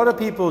 but a lot of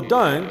people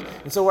don't.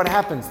 And so what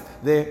happens?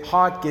 Their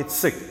heart gets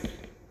sick.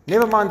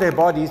 Never mind their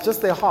bodies,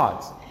 just their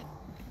hearts.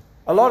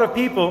 A lot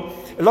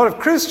of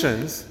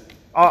Christians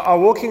are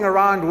walking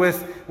around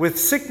with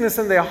sickness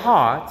in their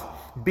heart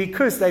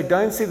because they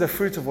don't see the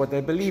fruit of what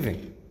they're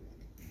believing.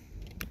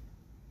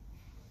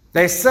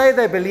 They say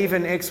they believe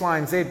in X, Y,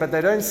 and Z, but they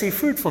don't see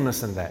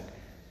fruitfulness in that.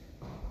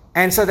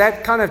 And so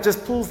that kind of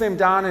just pulls them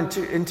down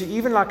into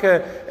even like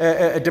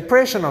a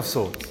depression of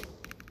sorts.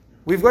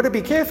 We've got to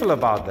be careful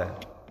about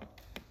that.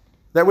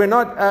 That we're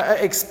not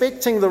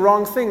expecting the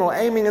wrong thing or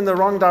aiming in the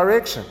wrong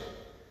direction.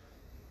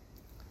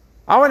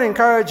 I want to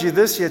encourage you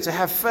this year to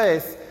have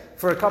faith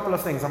for a couple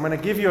of things. I'm going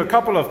to give you a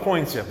couple of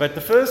points here. But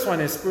the first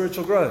one is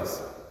spiritual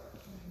growth.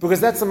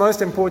 Because that's the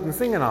most important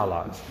thing in our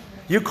lives.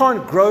 You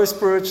can't grow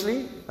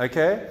spiritually,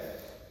 okay?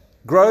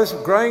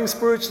 Growing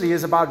spiritually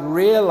is about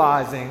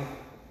realizing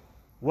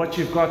what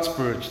you've got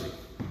spiritually.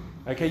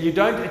 Okay, you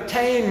don't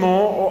attain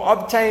more or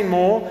obtain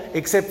more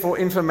except for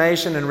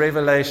information and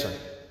revelation.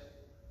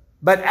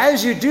 But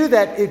as you do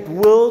that, it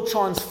will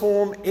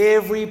transform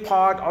every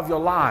part of your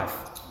life.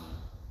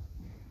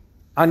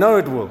 I know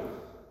it will.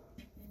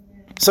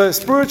 So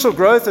spiritual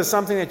growth is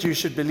something that you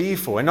should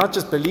believe for, and not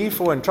just believe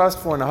for and trust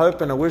for and a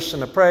hope and a wish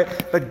and a pray,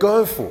 but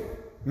go for.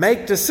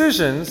 Make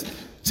decisions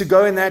to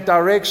go in that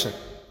direction.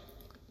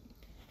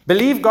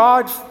 Believe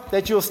God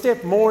that you'll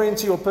step more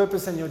into your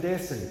purpose and your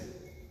destiny.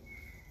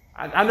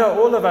 I know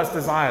all of us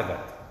desire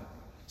that.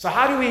 So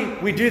how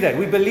do we do that?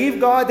 We believe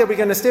God that we're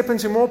going to step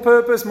into more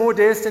purpose, more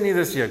destiny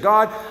this year.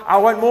 God, I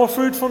want more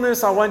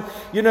fruitfulness. I want,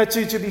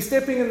 to be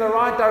stepping in the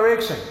right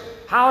direction.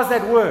 How does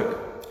that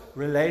work?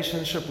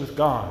 Relationship with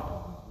God.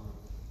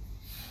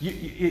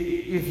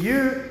 If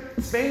you're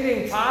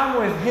spending time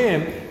with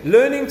Him,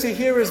 learning to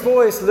hear His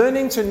voice,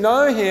 learning to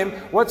know Him,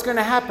 what's going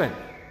to happen?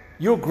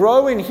 You'll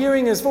grow in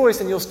hearing His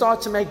voice and you'll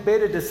start to make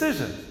better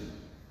decisions.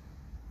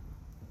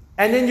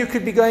 And then you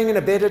could be going in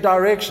a better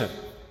direction.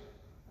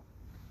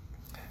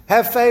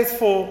 Have faith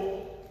for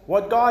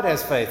what God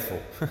has faith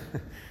for.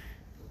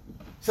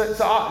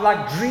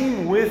 So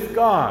dream with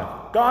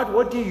God. God,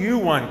 what do you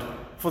want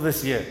for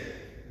this year?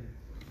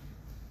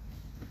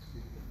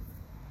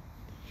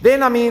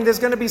 Then, there's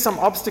going to be some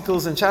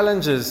obstacles and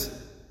challenges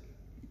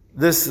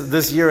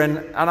this year, and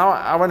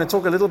I want to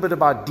talk a little bit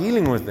about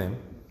dealing with them.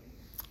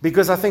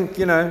 Because I think,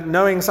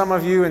 knowing some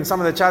of you and some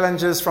of the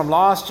challenges from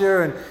last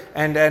year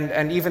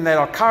and even that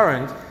are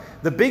current,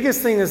 the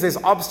biggest thing is there's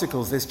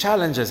obstacles, there's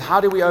challenges.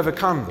 How do we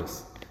overcome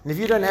this? And if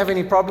you don't have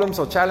any problems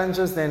or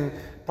challenges, then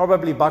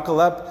probably buckle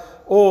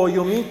up, or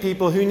you'll meet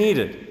people who need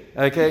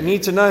it,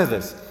 need to know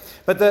this.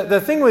 But the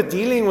thing with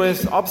dealing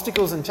with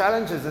obstacles and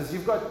challenges is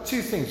you've got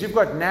two things. You've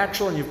got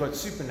natural and you've got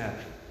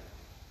supernatural.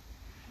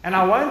 And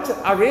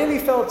I really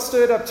felt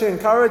stirred up to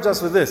encourage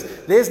us with this.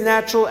 There's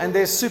natural and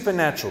there's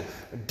supernatural.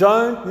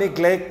 Don't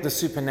neglect the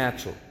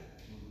supernatural.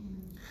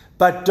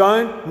 But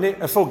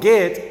don't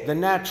forget the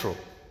natural.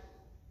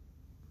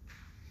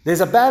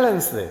 There's a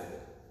balance there.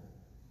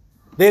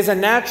 There's a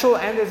natural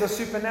and there's a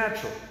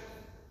supernatural.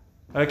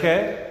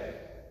 Okay?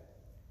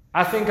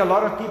 I think a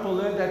lot of people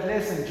learned that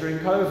lesson during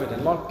COVID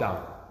and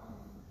lockdown.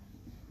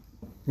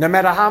 No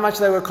matter how much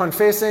they were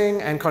confessing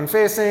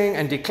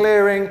and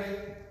declaring,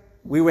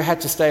 we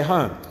had to stay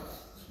home.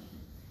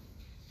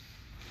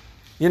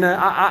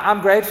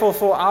 I'm grateful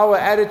for our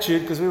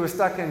attitude because we were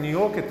stuck in New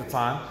York at the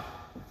time.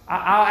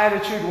 Our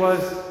attitude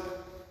was,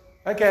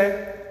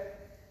 okay,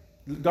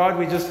 God,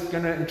 we're just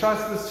going to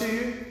entrust this to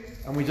you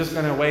and we're just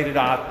going to wait it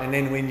out. And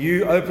then when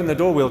you open the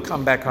door, we'll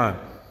come back home.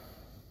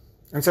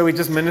 And so we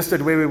just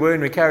ministered where we were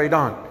and we carried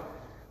on.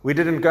 We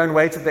didn't go and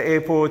wait at the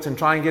airport and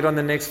try and get on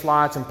the next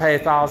flight and pay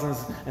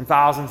thousands and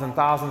thousands and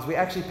thousands. We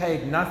actually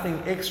paid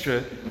nothing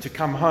extra to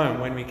come home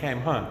when we came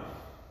home.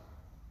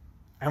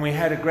 And we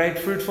had a great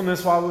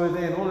fruitfulness while we were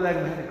there and all of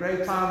that. We had a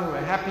great time. We were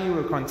happy. We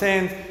were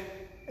content.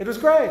 It was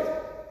great.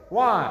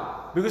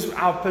 Why? Because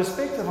our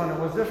perspective on it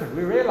was different.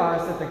 We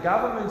realized that the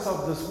governments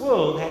of this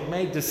world had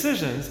made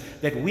decisions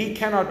that we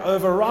cannot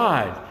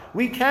override.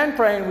 We can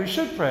pray and we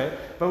should pray,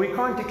 but we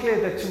can't declare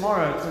that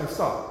tomorrow it's going to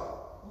stop.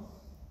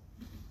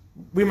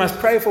 We must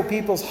pray for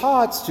people's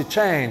hearts to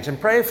change and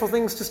pray for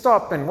things to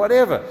stop and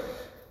whatever.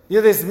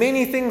 There's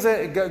many things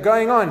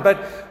going on,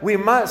 but we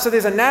must. So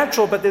there's a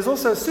natural, but there's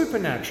also a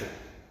supernatural.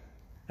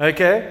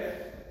 Okay?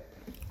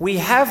 We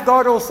have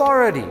got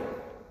authority.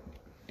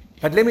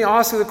 But let me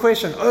ask you the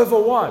question, over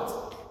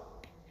what?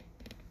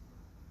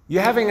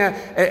 You're having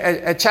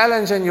a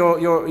challenge in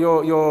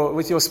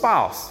with your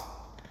spouse.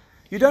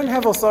 You don't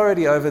have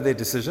authority over their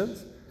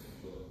decisions.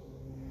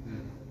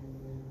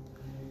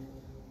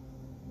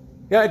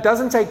 It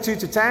doesn't take two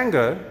to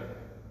tango.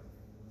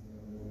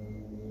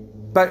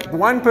 But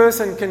one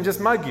person can just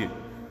mug you.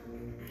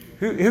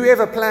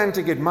 Whoever planned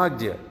to get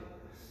mugged here?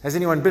 Has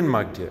anyone been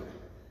mugged here?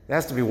 There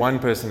has to be one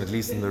person at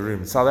least in the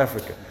room. South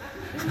Africa.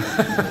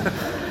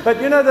 But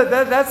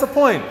that's the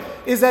point.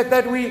 Is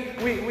that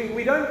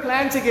we don't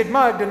plan to get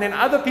mugged and then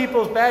other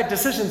people's bad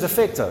decisions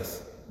affect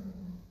us.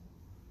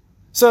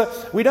 So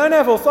we don't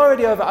have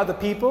authority over other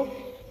people.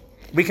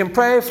 We can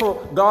pray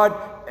for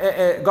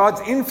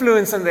God's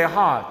influence in their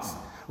hearts.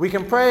 We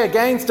can pray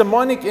against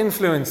demonic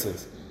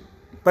influences.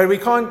 But we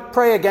can't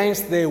pray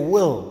against their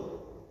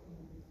will.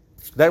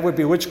 That would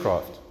be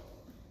witchcraft.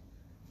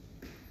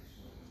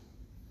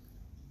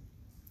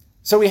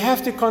 So we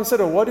have to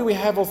consider, what do we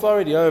have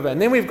authority over?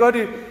 And then we've got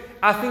to,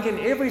 I think in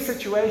every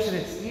situation,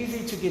 it's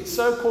easy to get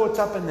so caught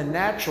up in the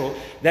natural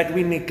that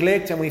we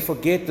neglect and we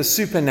forget the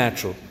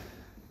supernatural.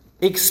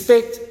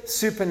 Expect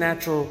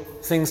supernatural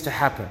things to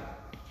happen.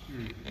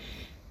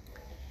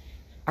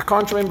 I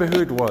can't remember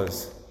who it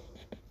was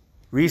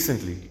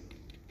recently.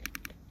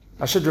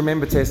 I should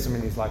remember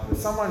testimonies like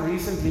this. Someone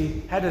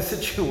recently had a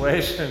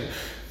situation,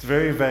 it's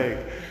very vague,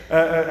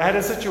 had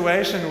a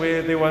situation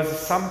where there was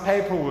some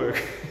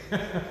paperwork.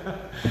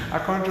 I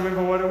can't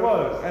remember what it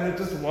was, and it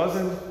just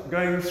wasn't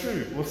going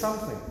through, or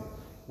something.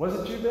 Was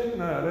it you, Ben?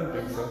 No, I don't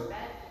think so.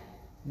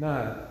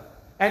 No.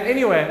 And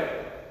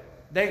anyway,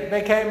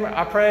 they came,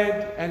 I prayed,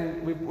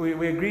 and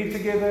we agreed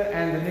together,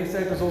 and the next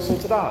day it was all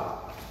sorted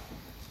out.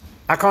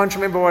 I can't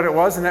remember what it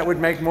was, and that would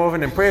make more of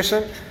an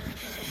impression.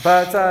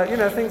 But,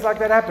 things like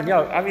that happen.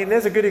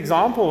 There's a good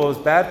example. It was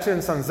Babtu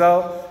and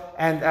Sanzel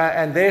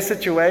and their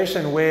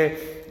situation where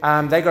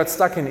they got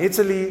stuck in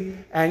Italy.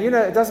 And,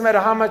 it doesn't matter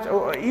how much,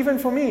 or even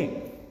for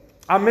me,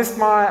 I missed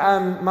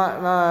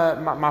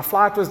my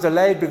flight was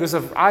delayed because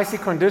of icy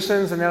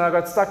conditions, and then I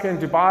got stuck in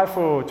Dubai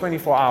for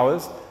 24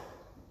 hours.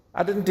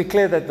 I didn't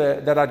declare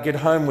that I'd get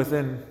home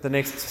within the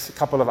next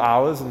couple of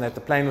hours and that the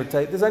plane would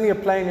take. There's only a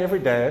plane every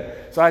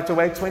day, so I had to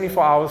wait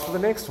 24 hours for the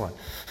next one.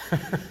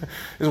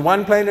 There's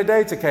one plane a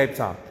day to Cape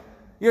Town.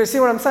 You see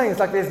what I'm saying? It's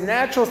like there's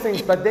natural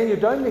things, but then you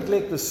don't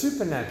neglect the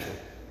supernatural.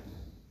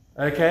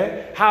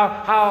 Okay?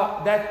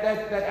 How that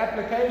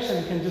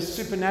application can just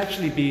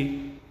supernaturally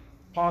be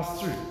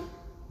passed through.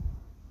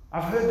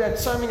 I've heard that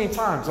so many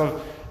times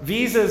of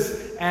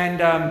visas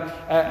and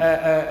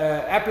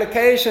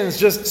applications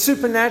just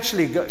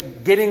supernaturally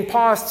getting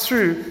passed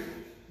through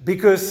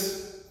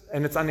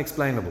and it's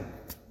unexplainable.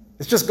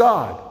 It's just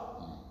God.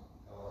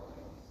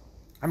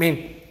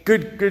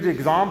 Good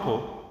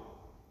example.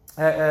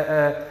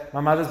 My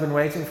mother's been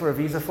waiting for a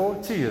visa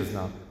for 2 years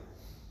now.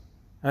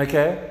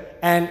 Okay?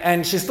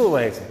 And she's still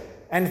waiting.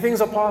 And things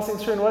are passing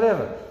through and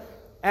whatever.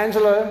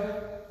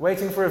 Angelo,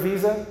 waiting for a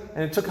visa,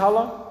 and it took how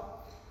long?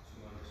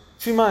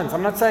 2 months.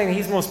 I'm not saying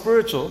he's more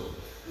spiritual.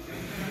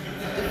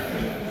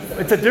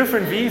 It's a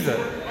different visa.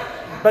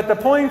 But the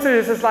point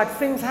is, it's like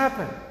things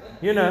happen.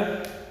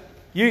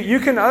 You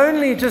can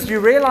only you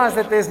realize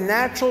that there's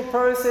natural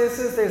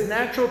processes, there's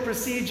natural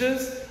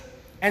procedures,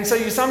 and so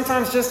you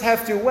sometimes just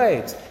have to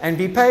wait and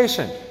be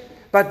patient.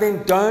 But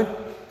then don't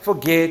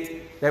forget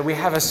that we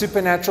have a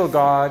supernatural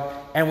God,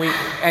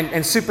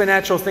 and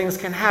supernatural things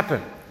can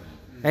happen.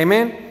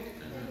 Amen?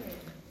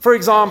 For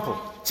example,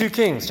 2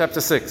 Kings chapter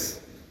 6.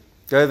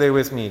 Go there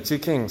with me. 2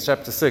 Kings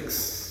chapter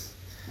 6.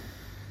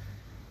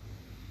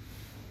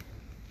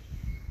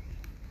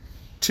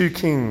 2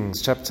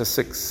 Kings chapter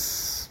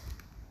 6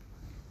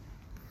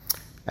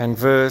 and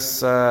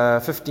verse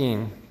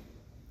 15.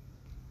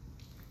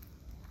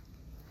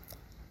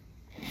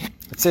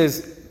 It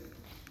says,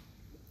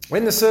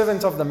 when the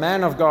servant of the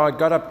man of God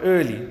got up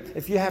early,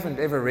 if you haven't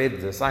ever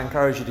read this, I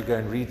encourage you to go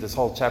and read this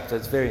whole chapter.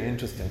 It's very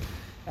interesting.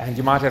 And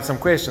you might have some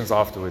questions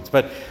afterwards.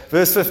 But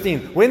verse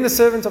 15, when the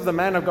servant of the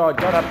man of God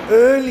got up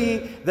early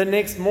the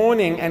next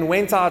morning and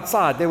went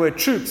outside, there were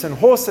troops and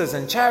horses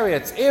and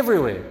chariots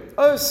everywhere.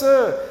 Oh,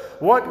 sir,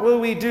 what will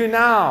we do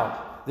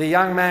now? The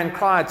young man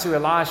cried to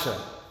Elisha.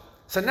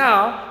 So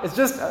now it's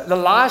just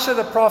Elisha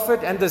the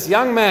prophet and this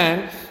young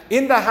man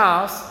in the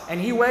house,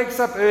 and he wakes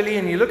up early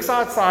and he looks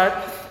outside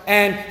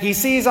and he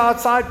sees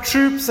outside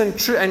troops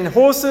and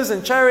horses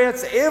and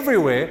chariots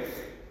everywhere,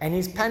 and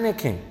he's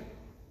panicking.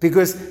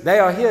 Because they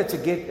are here to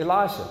get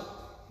Elisha.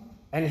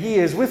 And he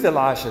is with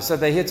Elisha, so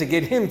they're here to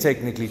get him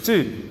technically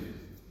too.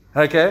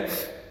 Okay?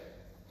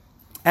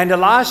 And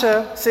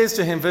Elisha says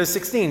to him, verse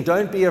 16,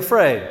 don't be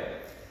afraid,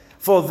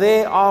 for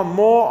there are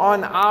more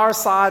on our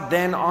side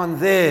than on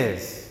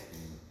theirs.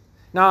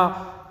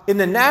 Now, in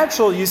the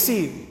natural, you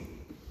see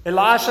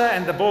Elisha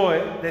and the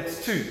boy,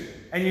 that's 2.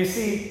 And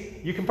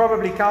you can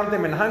probably count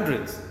them in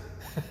hundreds.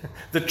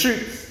 The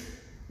troops.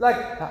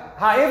 Like,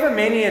 however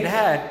many it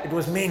had, it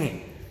was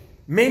many.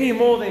 Many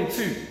more than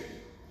 2.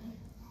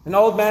 An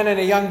old man and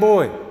a young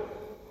boy.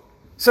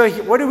 So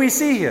what do we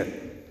see here?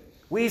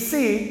 We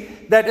see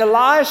that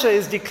Elisha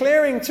is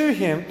declaring to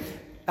him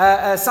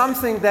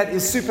something that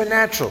is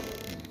supernatural.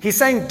 He's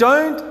saying,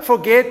 don't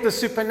forget the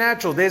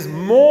supernatural. There's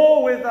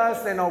more with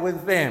us than are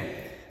with them.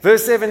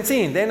 Verse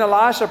 17, then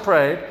Elisha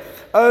prayed,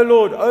 oh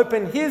Lord,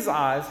 open his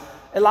eyes.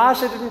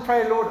 Elisha didn't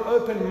pray, Lord,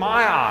 open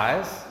my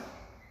eyes,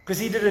 because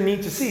he didn't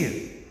need to see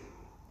it.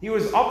 He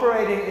was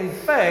operating in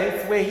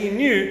faith where he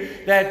knew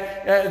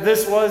that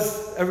this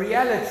was a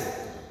reality.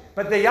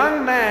 But the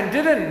young man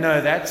didn't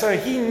know that, so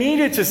he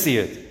needed to see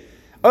it.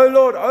 Oh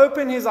Lord,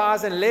 open his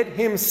eyes and let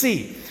him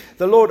see.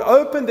 The Lord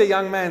opened the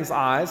young man's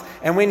eyes,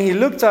 and when he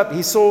looked up,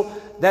 he saw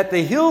that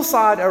the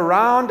hillside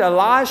around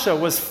Elisha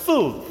was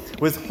filled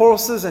with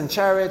horses and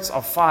chariots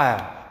of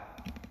fire.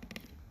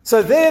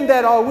 So them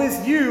that are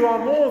with you are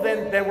more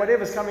than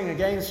whatever's coming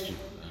against you.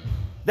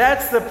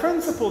 That's the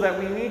principle that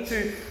we need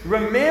to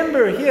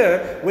remember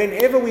here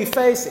whenever we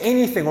face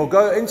anything or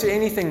go into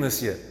anything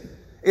this year.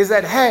 Is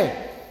that,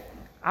 hey,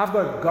 I've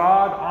got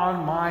God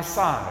on my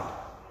side.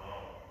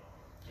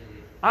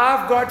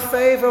 I've got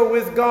favor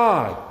with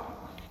God.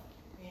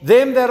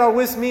 Them that are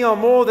with me are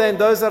more than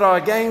those that are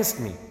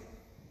against me.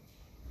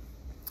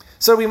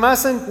 So we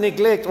mustn't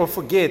neglect or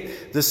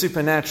forget the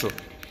supernatural.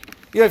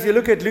 If you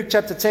look at Luke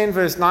chapter 10,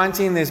 verse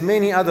 19, there's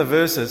many other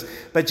verses.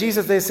 But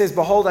Jesus there says,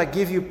 behold, I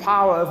give you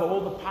power over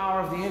all the power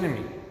of the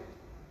enemy.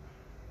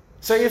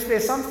 So if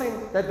there's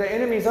something that the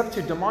enemy is up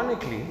to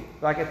demonically,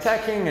 like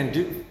attacking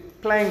and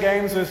playing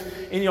games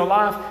with in your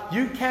life,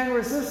 you can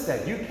resist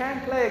that. You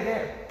can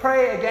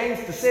pray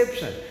against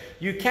deception.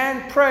 You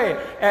can pray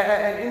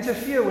and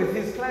interfere with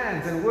his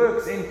plans and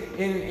works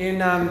in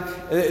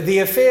the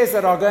affairs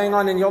that are going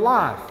on in your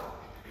life.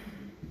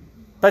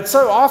 But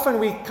so often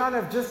we kind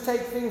of just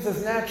take things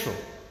as natural.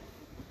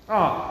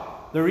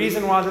 Oh, The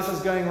reason why this is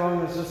going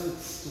wrong is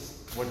it's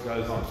just what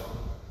goes on.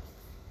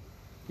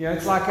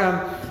 It's like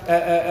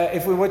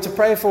if we were to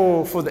pray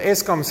for the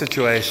Eskom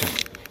situation,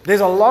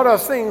 there's a lot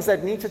of things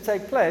that need to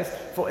take place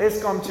for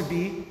Eskom to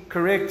be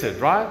corrected,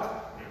 right?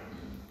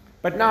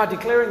 But now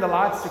declaring the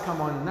lights to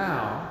come on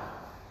now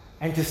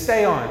and to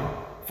stay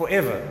on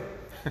forever,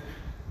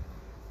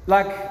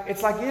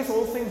 it's like, yes,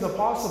 all things are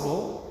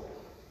possible,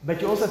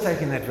 but you're also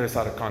taking that verse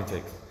out of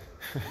context.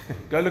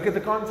 Go look at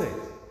the context.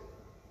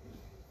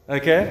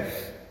 Okay?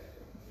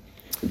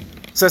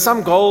 So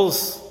some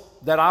goals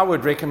that I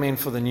would recommend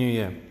for the new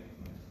year.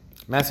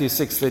 Matthew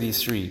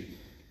 6:33.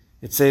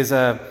 It says,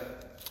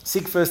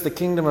 seek first the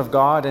kingdom of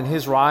God and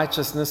his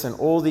righteousness, and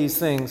all these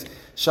things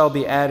shall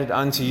be added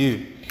unto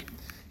you.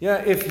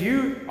 If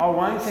you are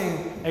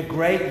wanting a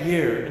great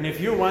year, and if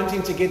you're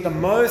wanting to get the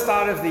most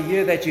out of the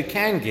year that you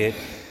can get,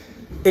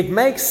 it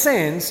makes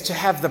sense to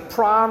have the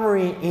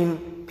primary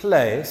in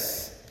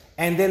place,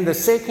 and then the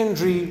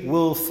secondary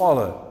will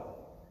follow.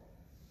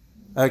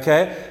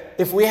 Okay?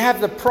 If we have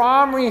the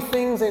primary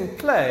things in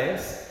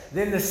place,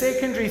 then the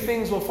secondary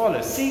things will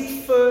follow.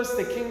 Seek first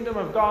the kingdom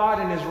of God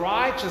and his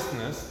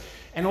righteousness,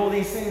 and all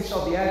these things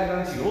shall be added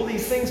unto you. All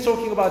these things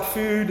talking about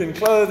food and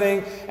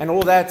clothing and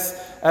all that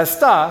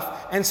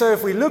stuff. And so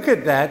if we look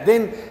at that,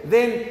 then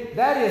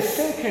that is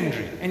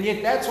secondary. And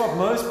yet that's what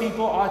most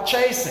people are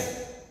chasing.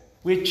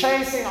 We're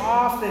chasing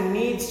after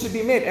needs to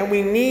be met, and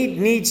we need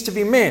needs to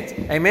be met.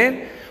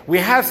 Amen? We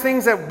have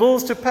things that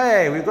bills to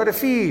pay. We've got to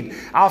feed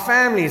our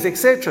families,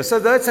 etc. So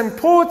that's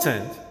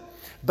important,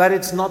 but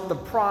it's not the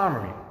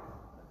primary.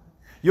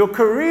 Your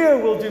career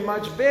will do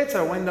much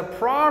better when the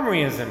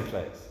primary is in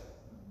place.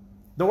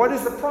 Now, what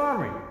is the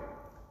primary?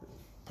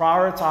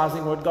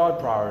 Prioritizing what God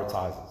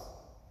prioritizes.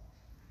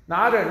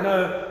 Now, I don't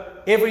know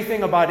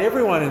everything about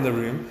everyone in the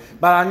room,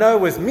 but I know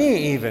with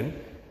me even,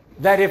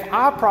 that if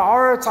I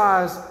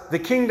prioritize the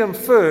kingdom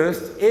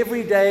first,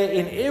 every day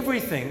in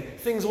everything,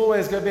 things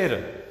always go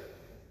better.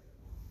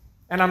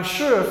 And I'm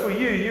sure for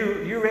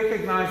you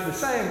recognize the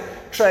same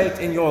trait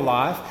in your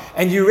life,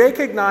 and you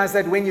recognize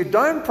that when you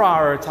don't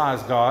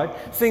prioritize God,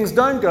 things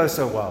don't go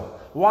so well.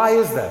 Why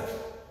is that?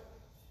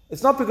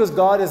 It's not because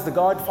God is the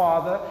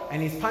Godfather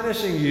and he's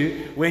punishing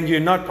you when you're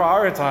not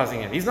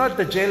prioritizing it. He's not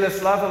the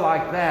jealous lover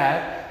like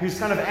that who's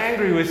kind of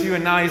angry with you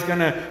and now he's going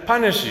to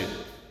punish you.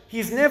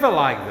 He's never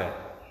like that.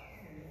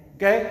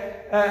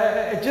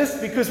 Okay?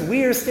 Just because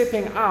we are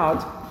stepping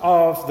out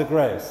of the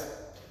grace.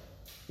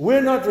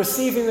 We're not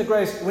receiving the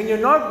grace. When you're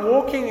not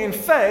walking in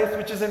faith,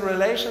 which is in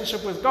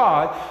relationship with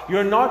God,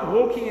 you're not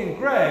walking in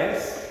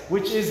grace,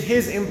 which is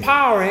his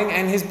empowering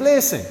and his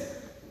blessing.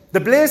 The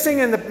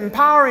blessing and the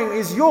empowering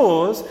is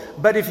yours,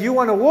 but if you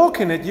want to walk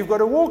in it, you've got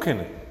to walk in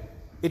it.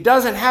 It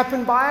doesn't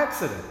happen by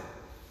accident.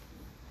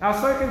 I've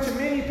spoken to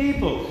many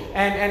people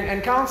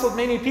and counseled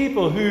many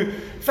people who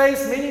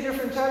face many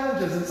different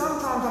challenges, and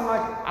sometimes I'm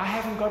like, I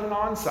haven't got an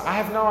answer. I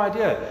have no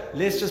idea.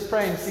 Let's just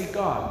pray and seek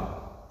God.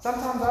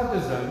 Sometimes I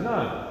just don't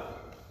know.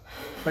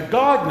 But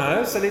God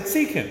knows, so let's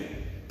seek him.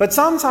 But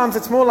sometimes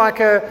it's more like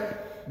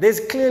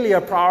there's clearly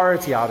a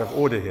priority out of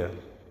order here.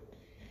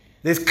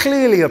 There's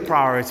clearly a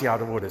priority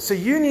out of order. So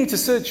you need to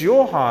search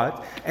your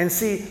heart and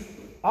see,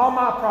 are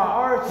my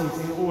priorities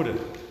in order?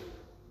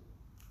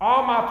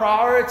 Are my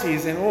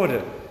priorities in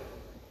order?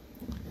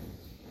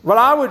 What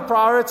I would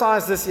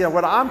prioritize this year,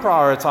 what I'm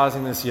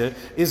prioritizing this year,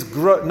 is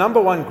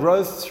number one,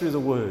 growth through the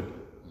Word.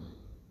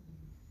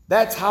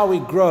 That's how we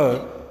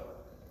grow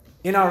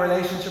in our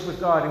relationship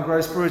with God and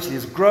grow spiritually,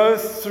 is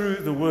growth through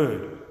the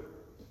Word.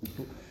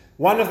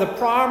 One of the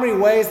primary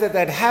ways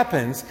that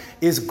happens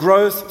is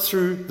growth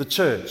through the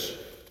church.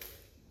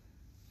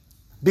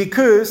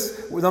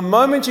 Because the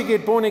moment you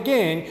get born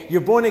again, you're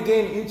born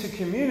again into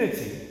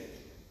community.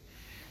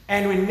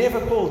 And we're never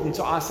called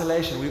into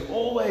isolation. We're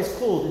always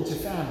called into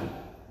family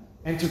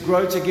and to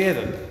grow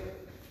together.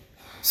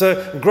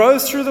 So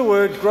growth through the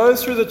Word,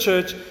 growth through the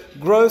church,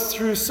 growth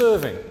through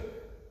serving.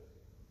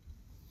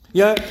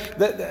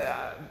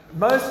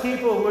 Most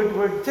people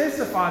would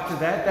testify to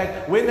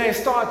that when they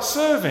start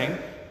serving,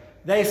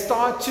 they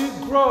start to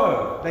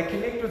grow. They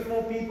connect with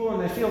more people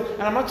and they feel,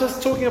 and I'm not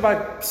just talking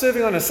about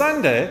serving on a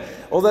Sunday,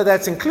 although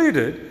that's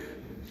included,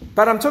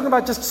 but I'm talking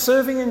about just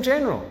serving in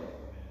general.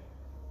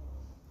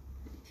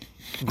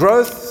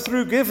 Growth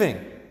through giving.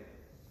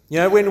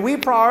 When we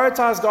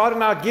prioritize God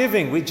in our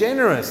giving, we're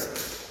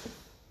generous.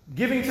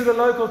 Giving to the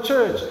local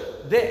church.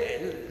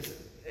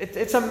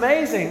 It's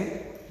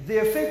amazing the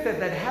effect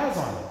that has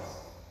on us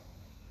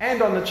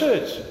and on the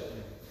church.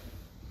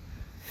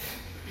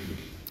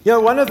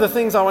 One of the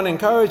things I want to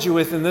encourage you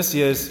with in this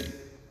year is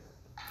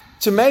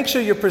to make sure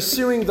you're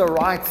pursuing the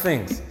right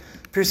things.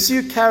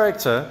 Pursue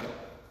character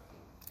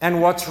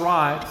and what's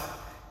right,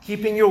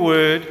 keeping your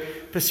word,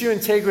 pursue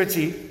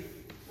integrity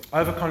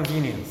over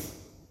convenience.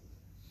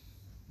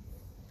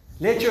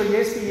 Let your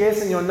yes be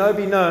yes and your no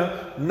be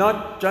no.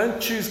 Don't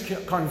choose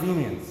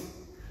convenience.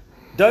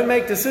 Don't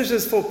make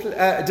decisions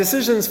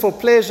for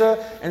pleasure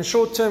and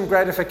short-term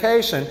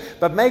gratification,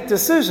 but make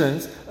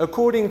decisions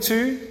according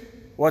to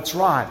what's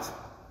right.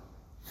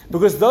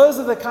 Because those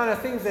are the kind of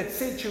things that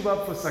set you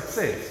up for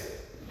success.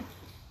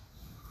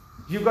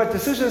 You've got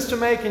decisions to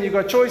make and you've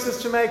got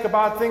choices to make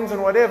about things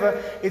and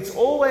whatever. It's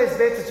always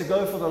better to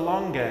go for the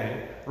long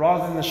game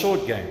rather than the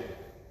short game.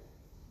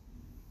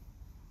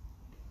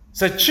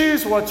 So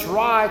choose what's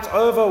right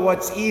over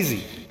what's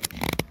easy.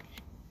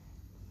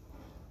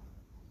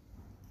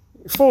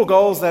 4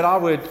 goals that I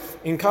would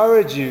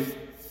encourage you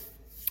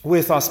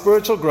with are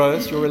spiritual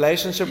growth, your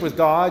relationship with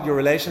God, your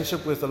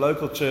relationship with the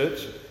local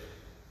church.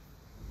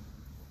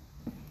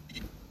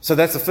 So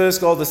that's the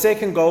first goal. The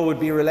second goal would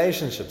be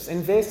relationships.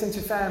 Invest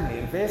into family,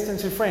 invest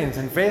into friends,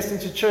 invest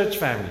into church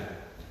family.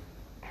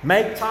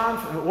 Make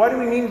time. What do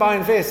we mean by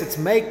invest? It's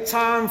make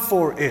time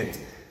for it.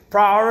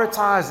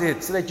 Prioritize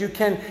it so that you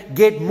can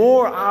get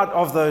more out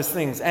of those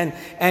things and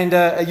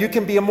you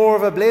can be more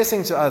of a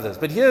blessing to others.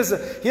 But here's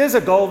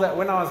a goal that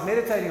when I was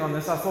meditating on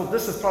this, I thought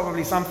this is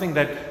probably something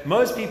that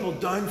most people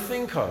don't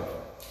think of.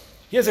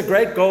 Here's a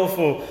great goal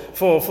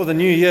for the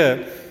new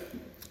year,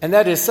 and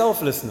that is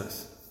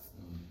selflessness.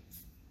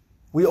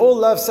 We all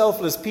love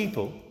selfless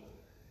people,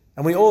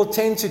 and we all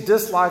tend to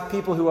dislike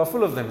people who are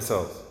full of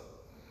themselves.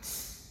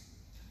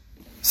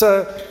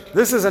 So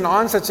this is an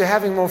answer to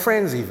having more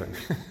friends even.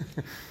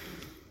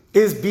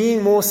 Is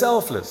being more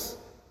selfless.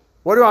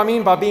 What do I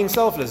mean by being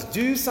selfless?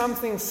 Do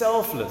something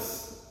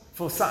selfless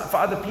for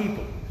other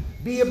people.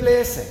 Be a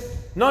blessing.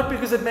 Not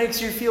because it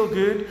makes you feel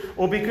good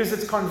or because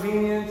it's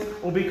convenient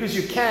or because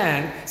you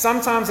can.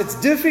 Sometimes it's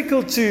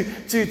difficult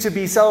to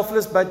be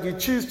selfless, but you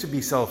choose to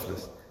be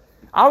selfless.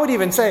 I would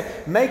even say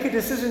make a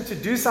decision to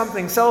do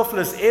something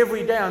selfless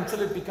every day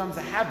until it becomes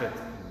a habit.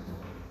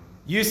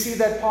 You see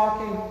that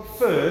parking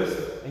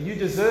first and you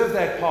deserve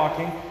that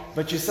parking,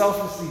 but you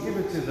selflessly give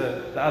it to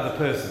the other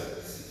person.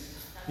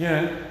 You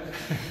know?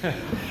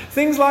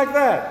 Things like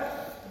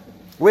that.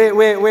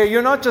 Where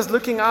you're not just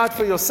looking out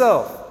for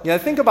yourself. You know,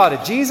 think about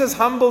it. Jesus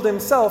humbled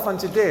himself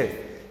unto death.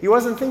 He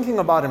wasn't thinking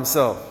about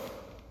himself.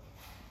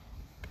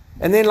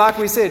 And then, like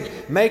we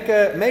said,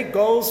 make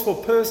goals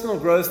for personal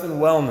growth and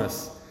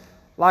wellness.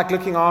 Like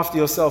looking after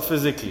yourself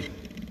physically.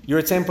 You're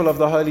a temple of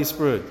the Holy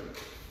Spirit.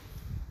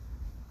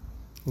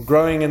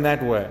 Growing in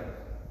that way.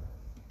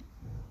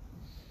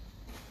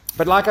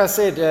 But like I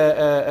said,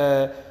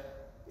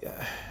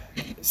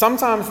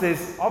 sometimes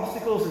there's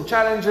obstacles and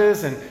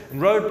challenges and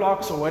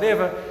roadblocks or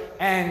whatever,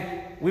 and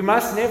we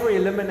must never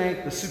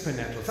eliminate the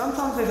supernatural.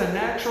 Sometimes there's a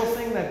natural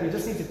thing that we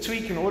just need to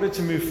tweak in order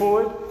to move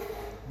forward.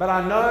 But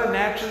I know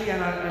naturally,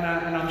 and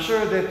I'm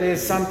sure that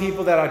there's some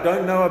people that I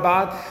don't know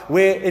about,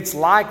 where it's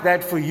like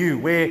that for you,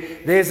 where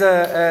there's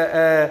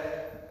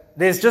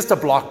there's just a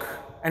block,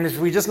 and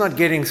we're just not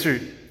getting through.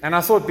 And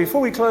I thought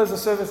before we close the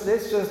service,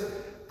 let's just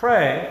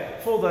pray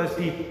for those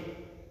people.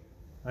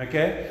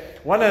 Okay?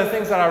 One of the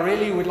things that I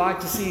really would like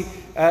to see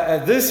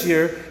this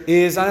year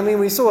is, I mean,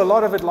 we saw a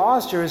lot of it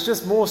last year, is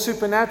just more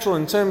supernatural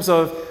in terms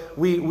of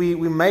we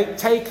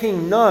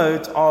taking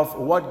note of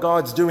what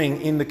God's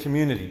doing in the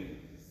community.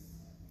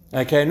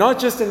 Okay? Not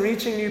just in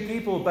reaching new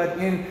people, but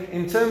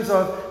in terms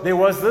of there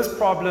was this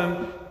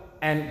problem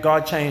and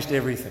God changed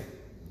everything.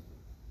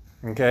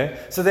 Okay?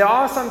 So there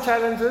are some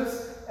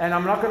challenges. And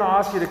I'm not going to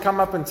ask you to come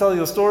up and tell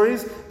your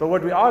stories, but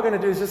what we are going to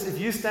do is just, if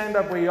you stand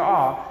up where you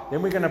are,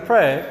 then we're going to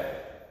pray.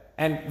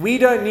 And we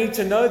don't need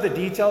to know the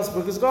details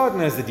because God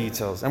knows the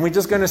details. And we're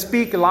just going to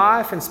speak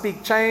life and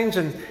speak change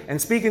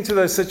and speak into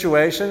those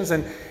situations.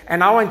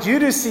 And I want you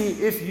to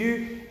see if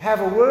you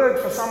have a word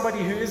for somebody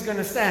who is going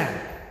to stand.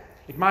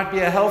 It might be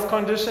a health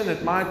condition,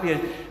 it might be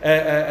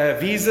a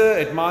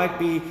visa, it might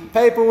be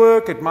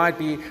paperwork, it might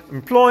be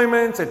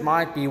employment, it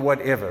might be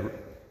whatever.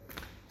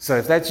 So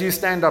if that's you,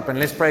 stand up and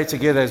let's pray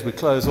together as we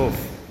close off.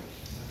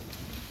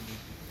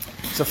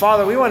 So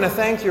Father, we want to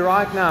thank you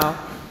right now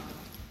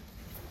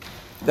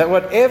that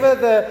whatever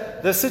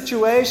the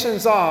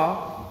situations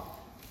are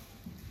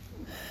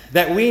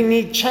that we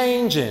need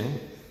change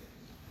in,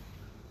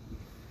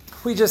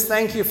 we just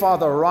thank you,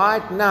 Father,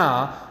 right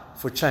now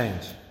for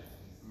change.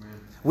 Amen.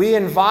 We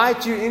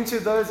invite you into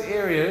those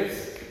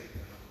areas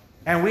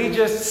and we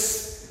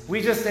just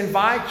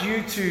invite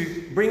you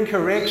to bring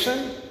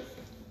correction.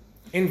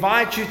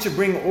 Invite you to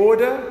bring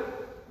order,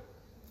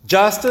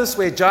 justice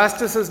where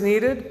justice is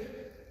needed.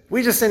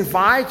 We just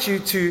invite you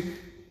to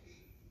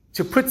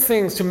put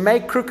things, to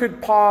make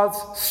crooked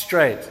paths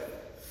straight.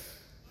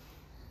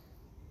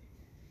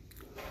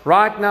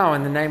 Right now,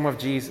 in the name of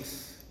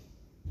Jesus.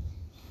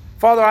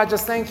 Father, I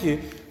just thank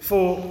you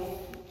for,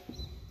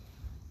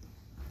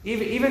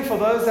 even for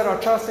those that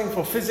are trusting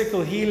for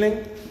physical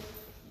healing.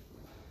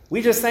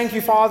 We just thank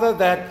you, Father,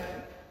 that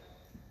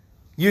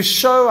you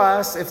show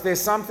us if there's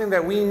something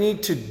that we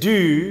need to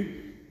do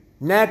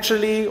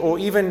naturally or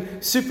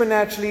even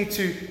supernaturally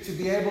to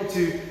be able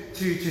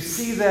to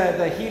see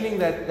the healing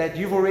that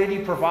you've already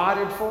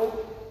provided for.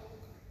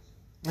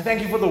 I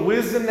thank you for the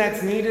wisdom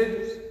that's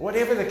needed,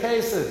 whatever the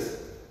case is.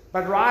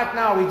 But right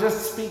now we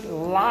just speak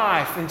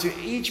life into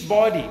each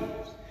body.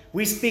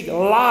 We speak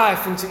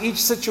life into each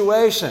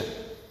situation.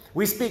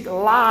 We speak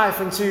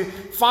life into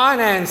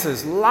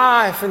finances,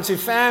 life into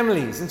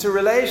families, into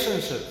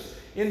relationships.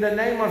 In the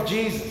name of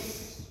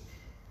Jesus.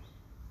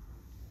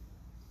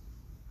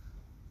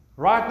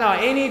 Right now,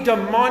 any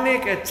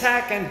demonic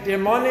attack and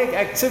demonic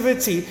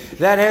activity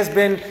that has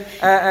been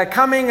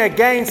coming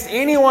against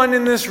anyone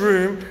in this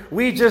room,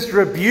 we just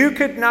rebuke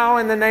it now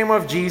in the name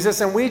of Jesus,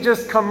 and we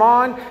just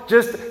command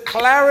just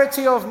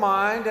clarity of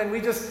mind, and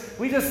we just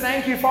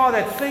thank you,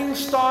 Father, that things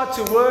start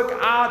to work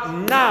out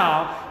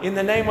now in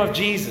the name of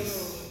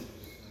Jesus.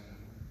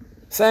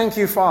 Thank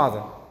you,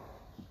 Father.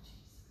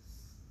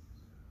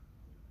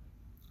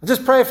 I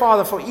just pray,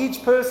 Father, for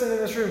each person in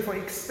this room, for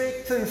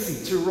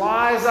expectancy to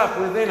rise up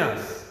within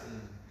us.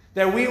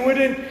 That we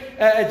wouldn't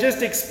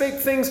just expect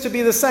things to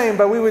be the same,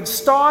 but we would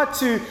start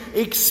to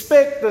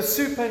expect the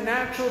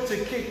supernatural to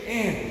kick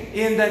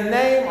in the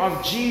name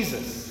of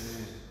Jesus.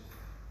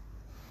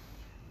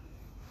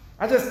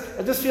 I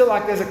just feel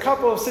like there's a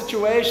couple of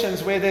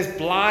situations where there's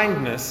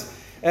blindness.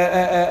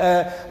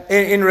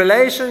 In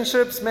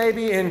relationships,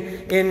 maybe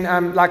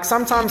in like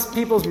sometimes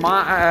people's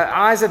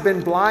eyes have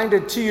been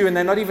blinded to you and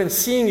they're not even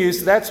seeing you,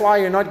 so that's why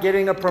you're not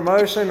getting a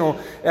promotion or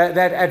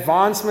that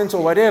advancement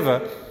or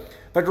whatever.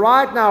 But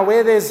right now,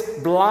 where there's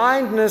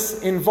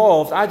blindness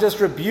involved, I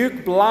just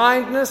rebuke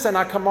blindness and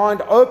I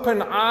command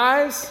open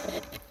eyes.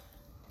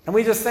 And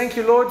we just thank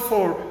you, Lord,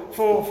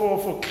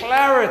 for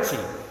clarity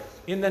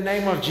in the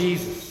name of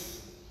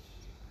Jesus.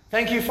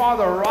 Thank you,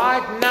 Father,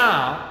 right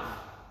now,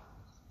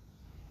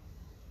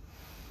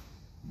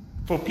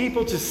 for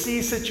people to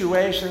see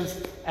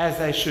situations as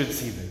they should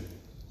see them.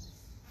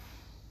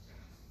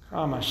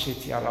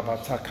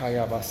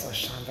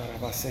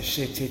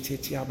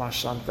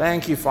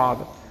 Thank you,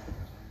 Father.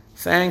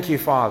 Thank you,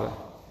 Father.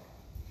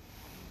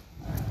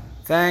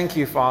 Thank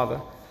you,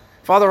 Father.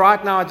 Father,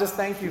 right now, I just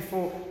thank you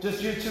for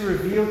just you to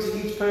reveal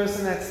to each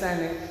person that's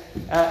standing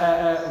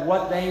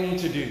what they need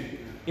to do.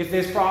 If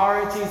there's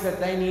priorities that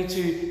they need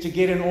to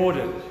get in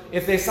order.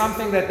 If there's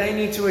something that they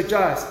need to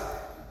adjust.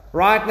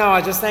 Right now,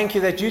 I just thank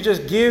you that you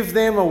just give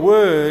them a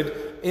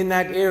word in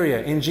that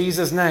area, in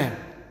Jesus' name.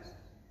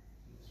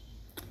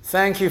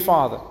 Thank you,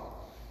 Father.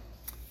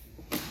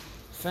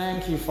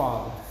 Thank you,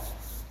 Father.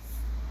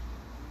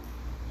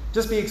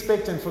 Just be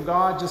expectant for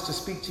God just to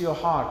speak to your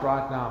heart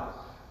right now.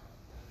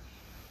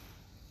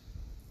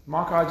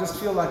 Marco, I just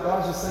feel like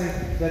God's just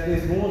saying that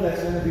there's more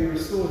that's going to be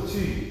restored to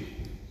you.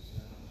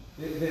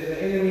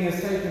 The enemy has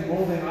taken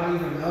more than I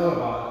even know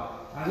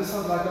about. I just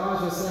felt like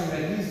God's just saying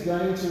that He's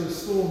going to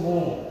restore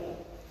more.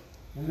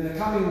 In the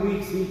coming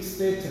weeks, be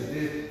expectant.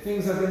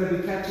 Things are going to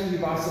be catching you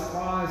by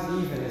surprise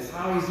even. It's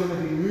how He's going to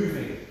be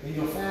moving in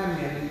your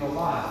family and in your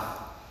life.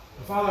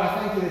 And Father, I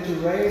thank you that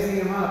you're raising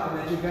him up and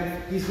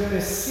that he's going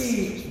to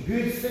see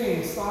good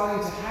things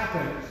starting to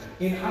happen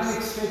in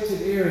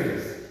unexpected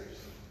areas.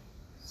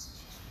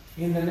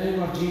 In the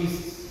name of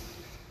Jesus.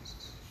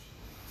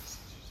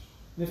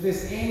 And if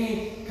there's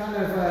any kind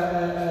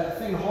of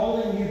thing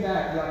holding you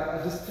back,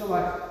 like I just feel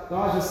like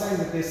God's just saying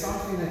that there's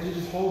something that you're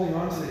just holding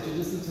on to that you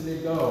just need to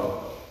let go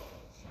of.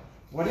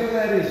 Whatever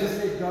that is,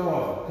 just let go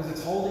of it, because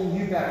it's holding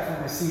you back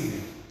from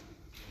receiving.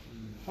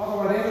 Father,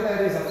 whatever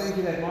that is, I thank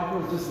you that Michael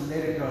will just let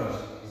it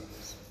go.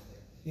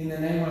 In the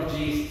name of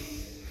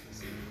Jesus.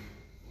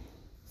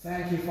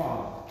 Thank you,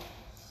 Father.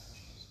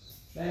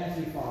 Thank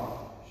you, Father.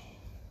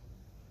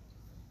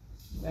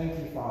 Thank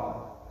you, Father.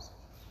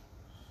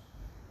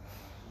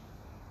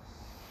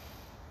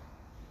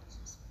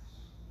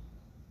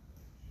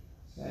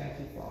 Thank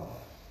you, Father.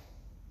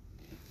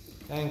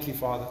 Thank you,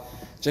 Father.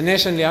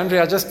 Janesh and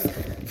Leandre, I just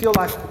feel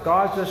like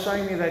God's just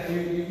showing me that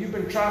you've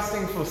been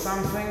trusting for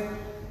something.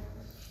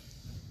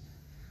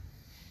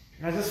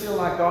 And I just feel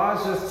like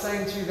God's just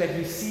saying to you that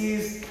He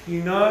sees, He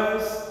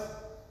knows.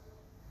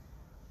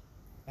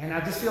 And I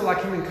just feel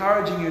like Him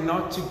encouraging you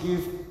not to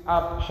give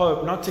up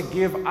hope, not to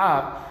give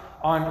up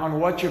on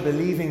what you're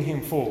believing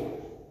Him for.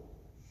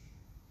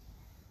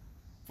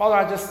 Father,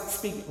 I just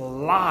speak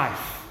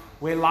life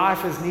where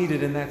life is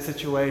needed in that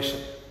situation.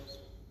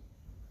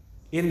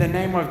 In the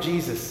name of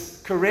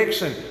Jesus.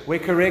 Correction where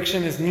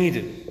correction is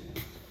needed.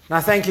 And I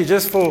thank you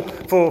just for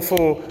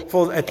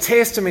a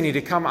testimony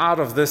to come out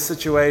of this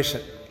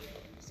situation.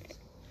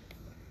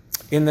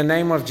 In the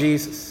name of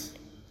Jesus.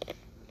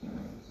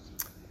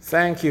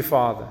 Thank you,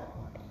 Father.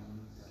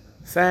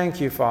 Thank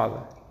you,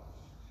 Father.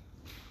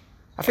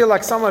 I feel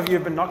like some of you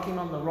have been knocking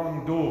on the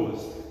wrong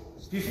doors.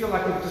 Do you feel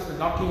like you've just been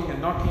knocking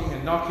and knocking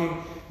and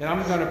knocking? Then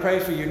I'm going to pray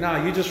for you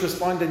now. You just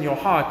respond in your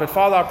heart. But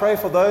Father, I pray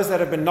for those that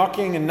have been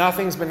knocking and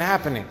nothing's been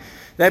happening.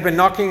 They've been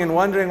knocking and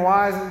wondering,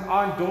 why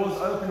aren't doors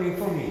opening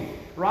for me?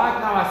 Right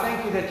now, I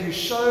thank you that you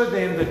show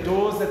them the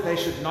doors that they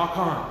should knock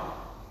on.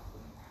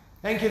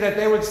 Thank you that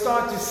they would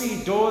start to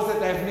see doors that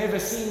they've never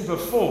seen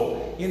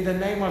before. In the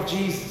name of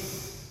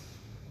Jesus.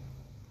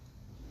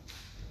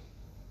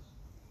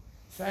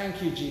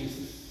 Thank you,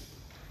 Jesus.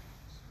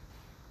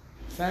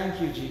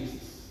 Thank you,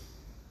 Jesus.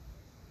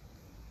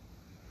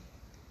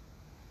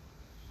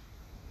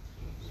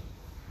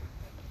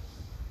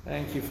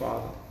 Thank you,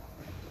 Father.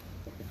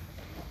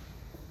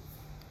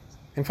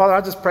 And Father,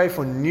 I just pray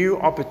for new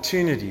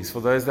opportunities for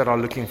those that are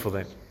looking for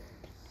them.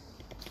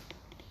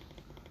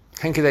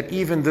 Thank you that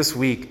even this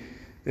week,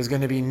 There's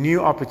going to be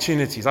new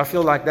opportunities. I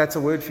feel like that's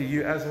a word for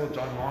you as well,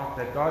 John Mark,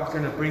 that God's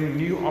going to bring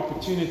new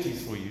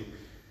opportunities for you.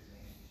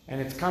 And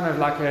it's kind of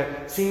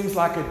like seems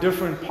like a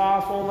different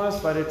path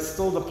almost, but it's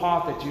still the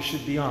path that you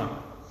should be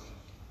on.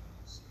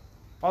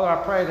 Father,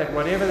 I pray that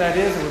whatever that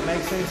is, it would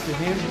make sense to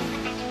Him.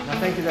 And I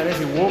thank you that as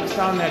He walks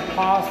down that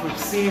path which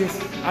seems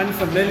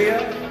unfamiliar,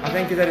 I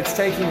thank you that it's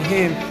taking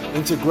Him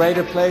into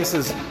greater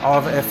places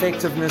of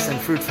effectiveness and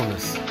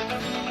fruitfulness.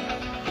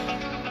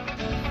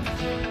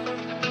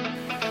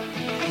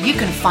 You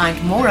can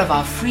find more of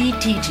our free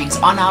teachings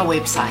on our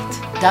website,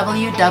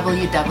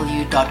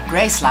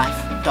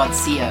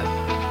 www.gracelife.co.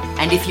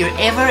 And if you're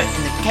ever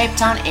in the Cape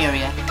Town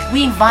area,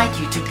 we invite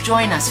you to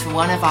join us for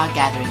one of our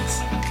gatherings.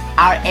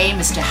 Our aim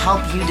is to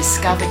help you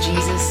discover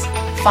Jesus,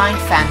 find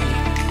family,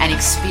 and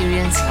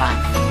experience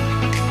life.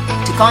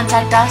 To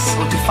contact us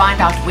or to find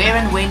out where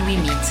and when we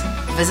meet,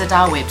 visit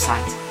our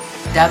website,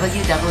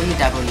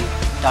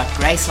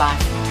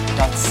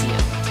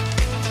 www.gracelife.co.